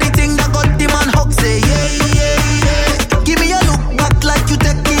 you are the thing that got the man hug, say yeah, yeah, yeah. Give me a look back like you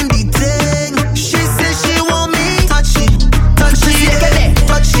taking the thing. She says she want me touchy, touchy,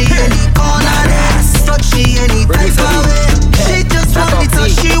 touchy any corner there, touchy any type of way. She just want me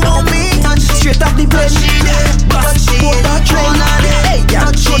touch, she want me touchy, straight up the plane. Touchy there, touchy any corner there. Hey, yeah,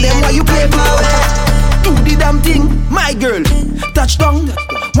 show them why you play power. Do the damn thing, my girl. Touch down,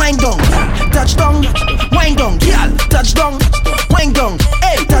 wind down. Touch down, wind down. Girl, touch down, wind down.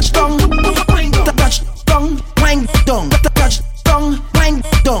 Hey, touch down, wind down. Touch down, wind down. Touch down, wind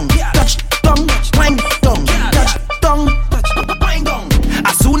down. Touch down, wind down. Touch down, wind down.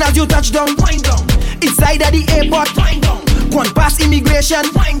 As soon as you touch down, wind down. Inside of the airport, wind down. Go on past immigration,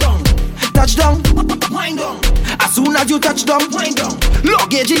 wind down. Touch down, wind down. As soon as you touch down, wind down.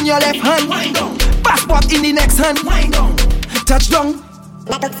 Luggage in your left hand, wind down. Passport in the next hand, wind down. Touch down,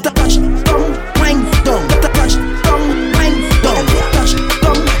 touch down, wind down. Touch down, wind down. Touch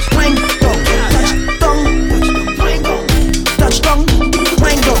down, wind down. Touch down, wind down. Touch down,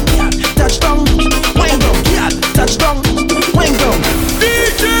 wind down. Touch down, wind down. Touch down, wind down.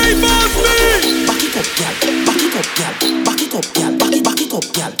 DJ Buzzby. Back it up, girl. Back it up, girl. Back it up, girl. Back it up,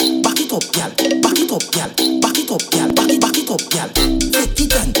 girl. Back it up, girl. Back it up, girl. Back it up, girl. Back it up, girl. Take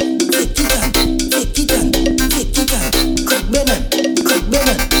it on, take it on, take it on, take it on. Crack Bennett, crack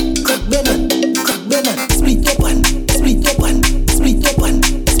Bennett, crack Bennett, crack Bennett. Split up one, split up one, split up one,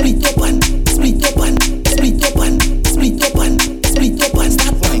 split up one, split up one, split up one, split up one, split up one.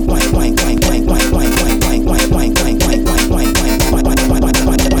 Start wine, wine, wine, wine, wine, wine, wine, wine, wine, wine, wine, wine, wine, wine,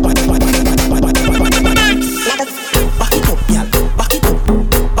 back it up, girl. Back it up.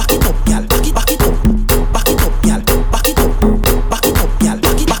 Back it up, girl. Back it up. Back it up, girl. Back it up. Back it up, girl.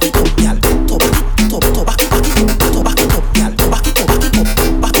 Back it up, girl. Top, back it up, back it up, girl. Back it up,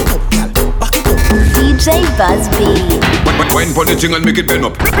 back it up, girl. Back it up. DJ Buzzby. Wine pon the thing and make it bend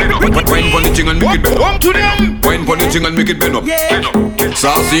up. Wine pon the thing and make it bend up. Wine pon the thing and make it bend up.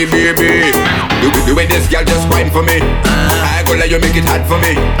 Saucy baby, the way this girl just wine for me. I go let you make it hard for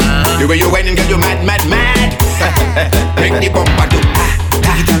me. The way you whining, girl, you mad, mad, mad. Make the bumper do.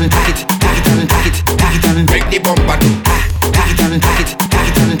 Take it on, take it, take it on, take it, take it on. Make the bumper do. Take it on, take it, take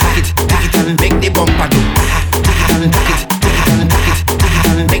it on, take it, take it on. Make the bumper do. Take it on, take it, take it on, take it, take it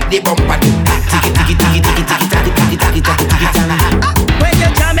on. Make the bumper do. Take it, take it, take it, take it, take it, take it, take it, take it, take it on. When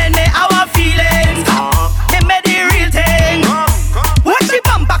you're jamming me, our feelings. Give me the real thing. Watch the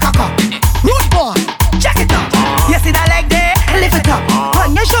bumper cocker. Root boy, check it out. You see that leg there? Lift it up.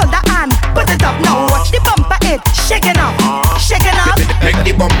 On your shoulder and put it up. Now watch the bumper it shaking up, shaking up. Make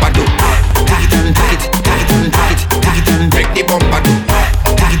the bumper do. Take it on, take it, take it on, take it, take it on. Make the bumper do.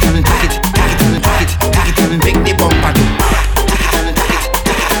 Take it on, take it, take it on, take it, take it on. Make the bumper do. Take it on, take it,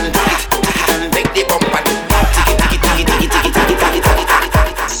 take it on, take it, take it on. Make the bumper do. Take it, take it, take it, take it, take it, take it, take it, take it, take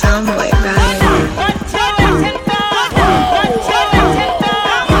it. Soundboy, right?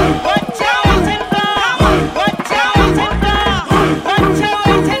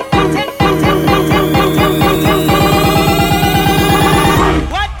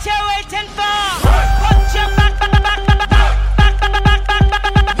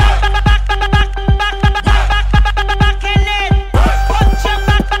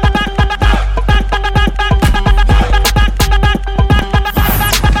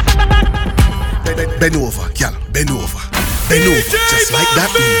 bend over, girl, bend over. Bend over, just like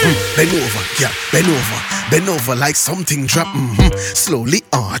that. Bend over, girl, bend over like something drop. Slowly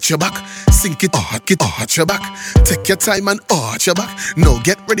arch your back, sink it, arch your back. Take your time and arch your back. Now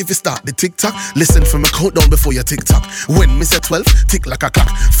get ready to start the tick-tock. Listen for me countdown before your tick-tock. When me say 12, tick like a clock.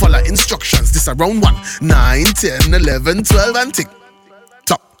 Follow instructions, this around 1, 9, 10, 11, 12 and tick.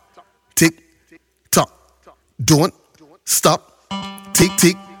 Tock, tick, tock. Don't stop, tick,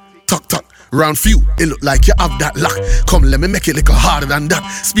 tick, tock, tock. Round few, it look like you have that lock. Come, let me make it little harder than that.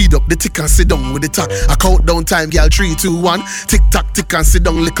 Speed up the tick and sit down with the talk. I count down time, girl, 3, 2, 1. Tick tock, tick and sit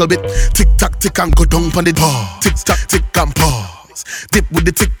down little bit. Tick tock, tick and go down on the pause. Tick tock, tick and pause. Dip with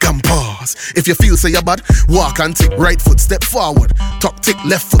the tick and pause. If you feel say you're bad, walk and tick. Right foot, step forward. Tuck, tick,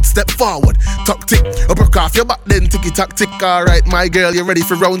 left foot, step forward. Tuck, tick, broke off your back, then ticky tock, tick. Alright, my girl, you ready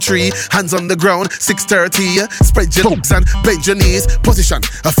for round 3? Hands on the ground, 6:30. Spread your legs and bend your knees. Position,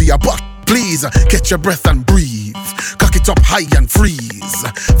 for your butt. Please, catch your breath and breathe. Cock it up high and freeze.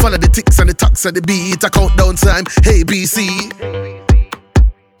 Follow the ticks and the tacks and the beat. I count down time, ABC.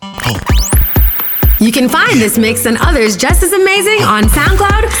 You can find this mix and others just as amazing on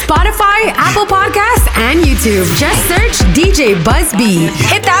SoundCloud, Spotify, Apple Podcasts, and YouTube. Just search DJ Buzz B.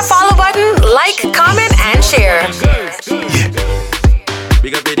 Hit that follow button, like, comment, and share.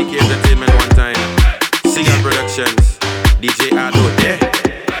 Big up ADK Entertainment one time. Singer Productions. DJ Ado there.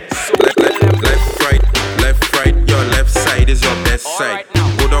 Left, right, your left side is your best side.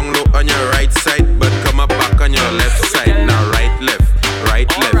 Go down low on your right side, but come up back on your left side. Now right, left.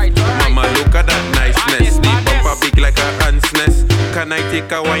 Mama, look at that niceness. The bumper big like a ant's nest. Can I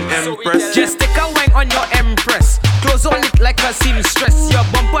take a wine, Empress? Just take a wine on your Empress. Close on it like a seamstress. Your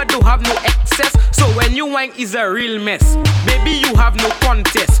bumper do have no excess, so when you wine is a real mess. Baby, you have no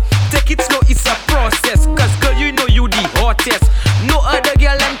contest. Take it slow, it's a process. Cause girl, you know you the hottest. No other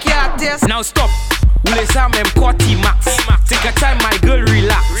girl them can't test. Now stop. Ule sa mem koti max. Take a time, my girl,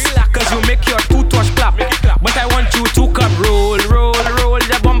 relax. Cause you make your toothwash clap. But I want you to come roll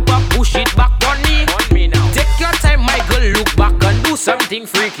the bumper, push it back on me now. Take your time, my girl, look back and do something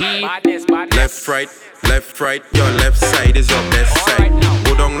freaky. Left, right, your left side is your best side.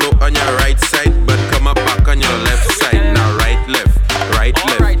 Go down low on your right side, but come up back on your left side. Now right, left.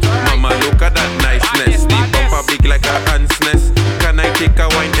 Mama, look at that niceness. The bumper big like a ant's nest. Can I take a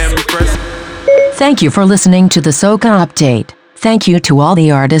wine, Empress? Thank you for listening to the Soca Update. Thank you to all the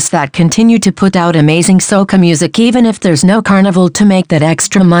artists that continue to put out amazing soca music even if there's no carnival to make that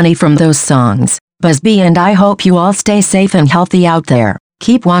extra money from those songs. Buzz B and I hope you all stay safe and healthy out there.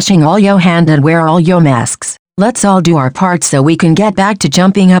 Keep washing all your hands and wear all your masks. Let's all do our part so we can get back to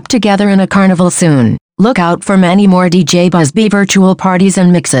jumping up together in a carnival soon. Look out for many more DJ Buzz B virtual parties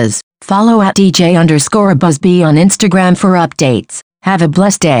and mixes. Follow at DJ_BuzzB on Instagram for updates. Have a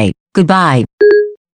blessed day. Goodbye.